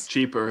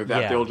cheaper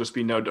that there will just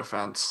be no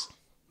defense.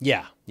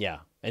 Yeah, yeah.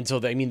 And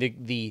so, I mean,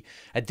 the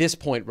at this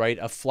point, right,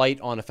 a flight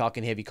on a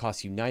Falcon Heavy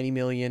costs you $90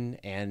 million,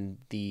 and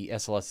the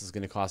SLS is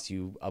going to cost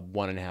you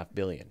 $1.5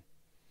 billion.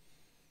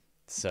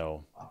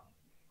 So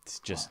it's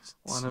just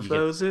one of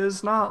those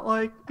is not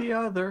like the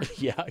other.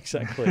 Yeah,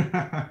 exactly.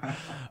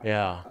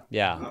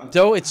 Yeah.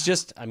 So it's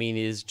just, I mean,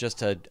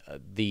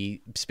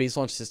 the Space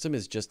Launch System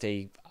is just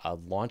a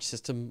launch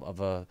system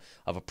of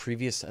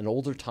an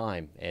older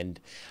time, and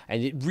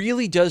it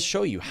really does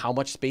show you how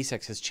much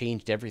SpaceX has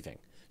changed everything.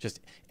 Just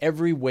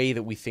every way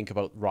that we think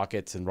about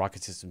rockets and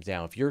rocket systems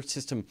now. If your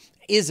system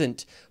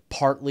isn't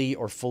partly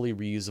or fully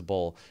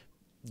reusable,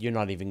 you're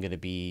not even going to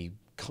be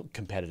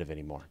competitive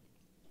anymore.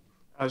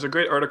 There's a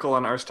great article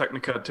on Ars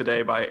Technica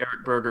today by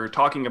Eric Berger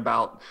talking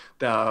about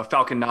the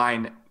Falcon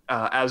 9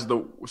 as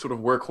the sort of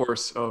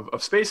workhorse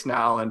of space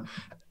now, and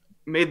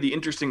made the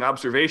interesting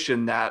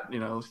observation that,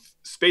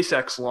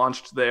 SpaceX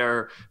launched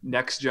their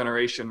next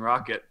generation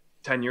rocket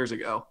 10 years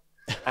ago.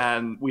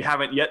 And we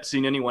haven't yet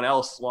seen anyone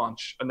else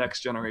launch a next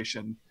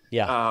generation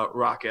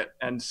rocket.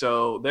 And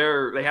so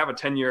they have a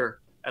 10-year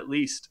at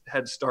least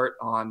head start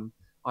on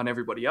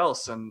everybody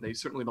else. And they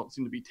certainly don't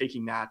seem to be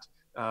taking that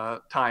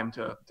time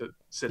to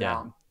sit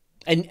down.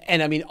 And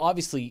I mean,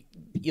 obviously,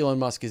 Elon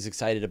Musk is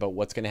excited about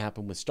what's going to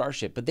happen with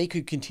Starship, but they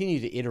could continue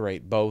to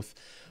iterate both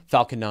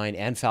Falcon 9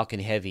 and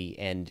Falcon Heavy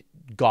and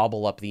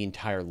gobble up the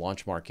entire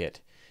launch market.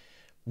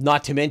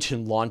 Not to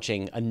mention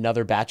launching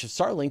another batch of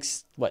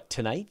Starlinks,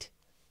 tonight?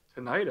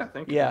 Tonight, I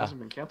think. It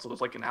hasn't been canceled.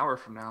 It's like an hour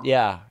from now.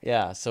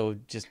 Yeah. So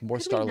just more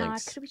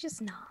Starlinks. Could we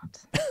just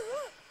not?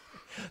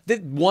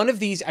 One of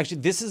these, actually,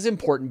 this is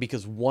important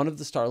because one of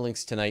the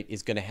Starlinks tonight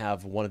is going to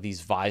have one of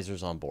these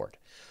visors on board.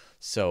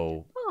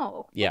 So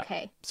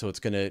okay. So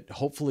it's going to,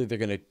 hopefully they're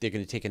going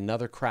to take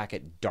another crack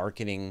at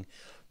darkening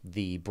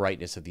the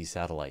brightness of these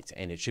satellites,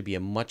 and it should be a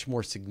much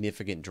more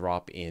significant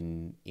drop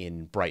in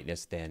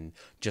brightness than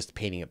just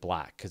painting it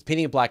black, because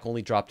painting it black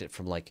only dropped it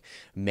from like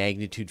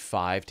magnitude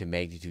 5 to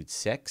magnitude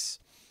 6.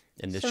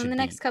 And this in the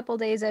next couple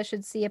of days I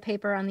should see a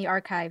paper on the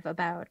archive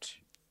about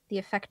the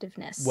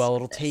effectiveness. Well,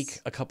 it'll take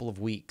a couple of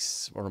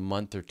weeks or a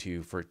month or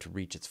two for it to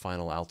reach its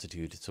final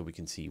altitude, so we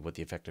can see what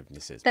the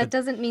effectiveness is. That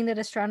doesn't mean that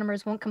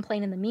astronomers won't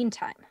complain in the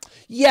meantime.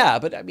 Yeah,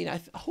 but I mean, I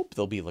hope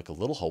they'll be like a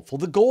little hopeful.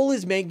 The goal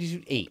is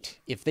magnitude 8.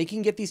 If they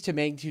can get these to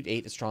magnitude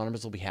 8,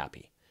 astronomers will be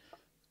happy.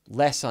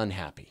 Less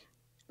unhappy.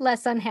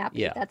 Less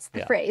unhappy. Yeah, that's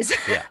the phrase.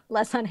 Yeah.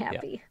 Less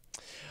unhappy.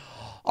 Yeah.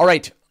 All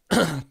right.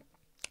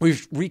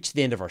 We've reached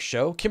the end of our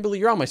show. Kimberly,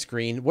 you're on my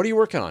screen. What are you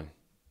working on?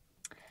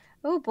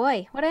 Oh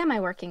boy, what am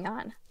I working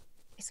on?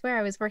 I swear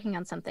I was working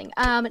on something.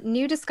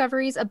 New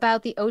discoveries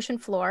about the ocean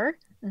floor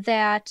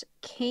that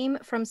came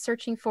from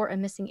searching for a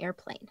missing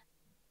airplane,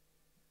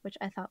 which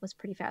I thought was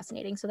pretty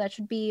fascinating. So that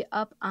should be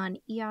up on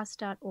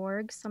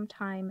eos.org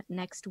sometime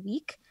next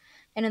week.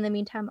 And in the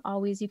meantime,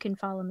 always you can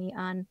follow me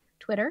on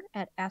Twitter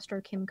at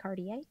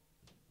AstroKimCartier.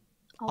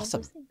 Awesome.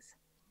 Of those things.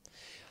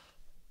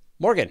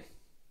 Morgan,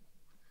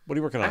 what are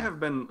you working on? I have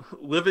been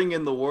living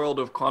in the world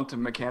of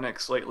quantum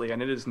mechanics lately,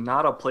 and it is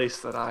not a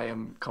place that I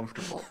am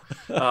comfortable.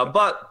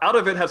 But out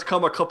of it has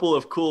come a couple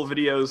of cool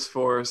videos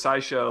for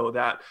SciShow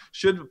that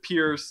should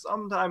appear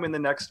sometime in the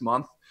next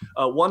month.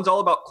 One's all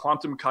about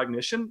quantum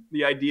cognition,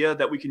 the idea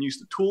that we can use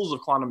the tools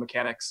of quantum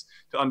mechanics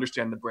to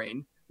understand the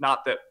brain.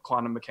 Not that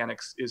quantum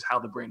mechanics is how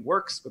the brain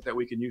works, but that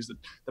we can use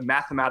the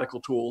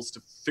mathematical tools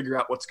to figure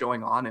out what's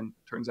going on, and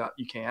turns out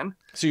you can.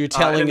 So you're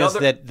telling us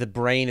that the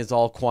brain is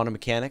all quantum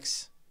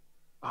mechanics?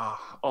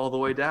 All the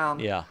way down.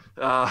 Yeah.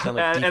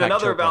 And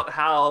another about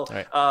how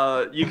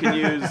you can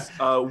use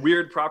a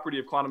weird property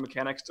of quantum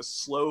mechanics to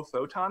slow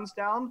photons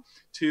down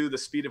to the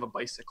speed of a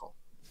bicycle.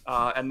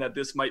 And that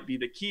this might be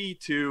the key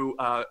to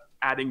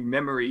adding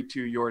memory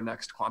to your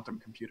next quantum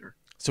computer.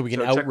 So we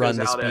can outrun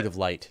the speed of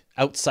light,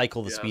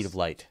 outcycle the speed of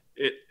light.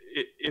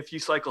 If you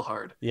cycle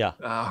hard. Yeah.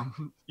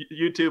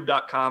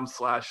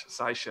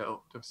 YouTube.com/scishow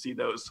to see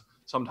those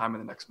sometime in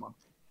the next month.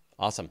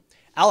 Awesome.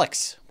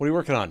 Alex, what are you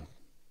working on?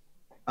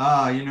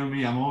 You know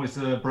me, I'm always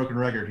a broken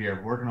record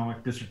here, working on my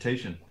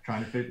dissertation,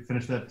 trying to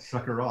finish that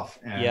sucker off,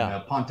 and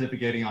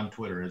pontificating on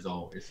Twitter as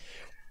always,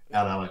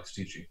 at Alex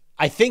Ticci.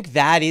 I think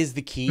that is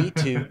the key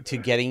to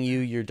getting you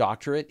your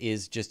doctorate,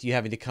 is just you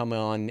having to come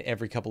on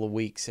every couple of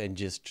weeks and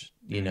just,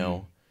 you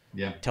know,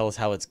 tell us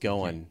how it's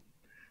going.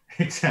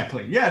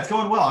 Exactly. Yeah, it's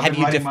going well. Have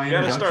you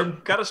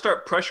gotta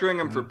start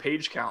pressuring him for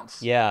page counts.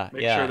 Yeah,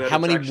 Make sure that how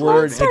many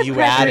words have you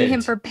added? Pressuring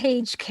him for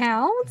page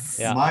counts.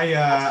 Yeah.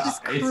 That's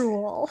just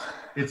cruel.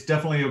 It's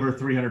definitely over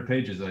 300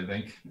 pages, I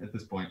think, at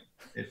this point.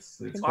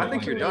 I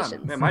think you're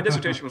done. Man, my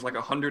dissertation was like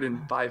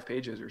 105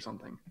 pages or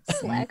something.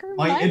 Slacker.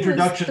 My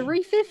introduction.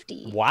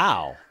 350.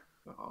 Wow.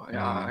 Oh,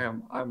 yeah,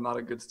 I'm not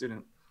a good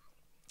student.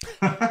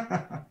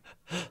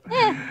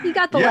 You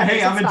got the letters,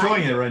 hey, I'm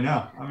enjoying it right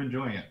now. I'm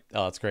enjoying it.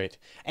 Oh, that's great.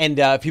 And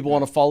if people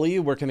want to follow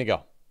you, where can they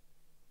go?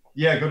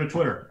 Yeah, go to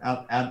Twitter,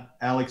 at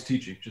Alex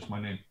Ticci, just my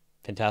name.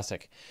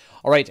 Fantastic.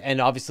 All right,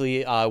 and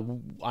obviously I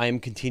am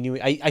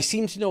continuing. I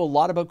seem to know a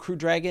lot about Crew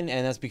Dragon,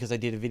 and that's because I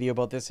did a video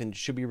about this and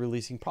should be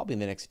releasing probably in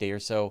the next day or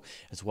so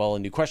as well. A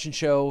new question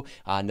show,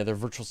 another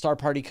virtual star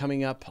party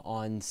coming up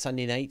on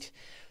Sunday night.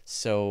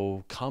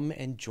 So come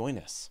and join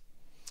us.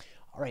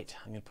 All right,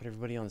 I'm going to put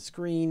everybody on the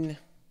screen.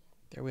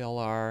 There we all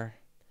are.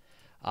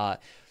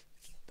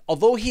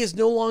 Although he is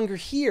no longer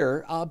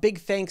here, big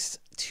thanks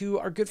to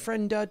our good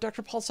friend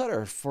Dr. Paul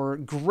Sutter for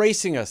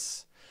gracing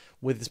us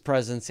with his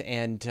presence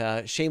and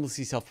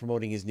shamelessly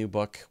self-promoting his new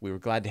book. We were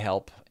glad to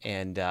help,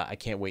 and I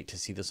can't wait to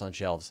see this on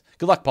shelves.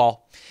 Good luck,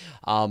 Paul.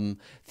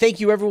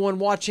 Thank you, everyone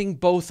watching,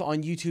 both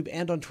on YouTube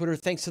and on Twitter.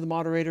 Thanks to the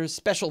moderators.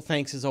 Special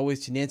thanks, as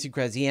always, to Nancy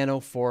Graziano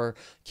for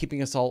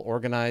keeping us all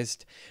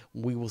organized.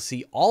 We will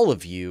see all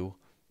of you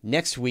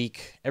next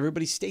week.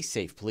 Everybody stay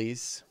safe,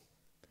 please.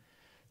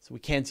 So we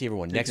can see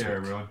everyone next week. Take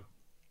care, everyone.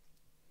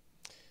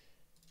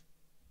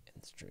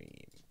 End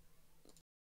stream.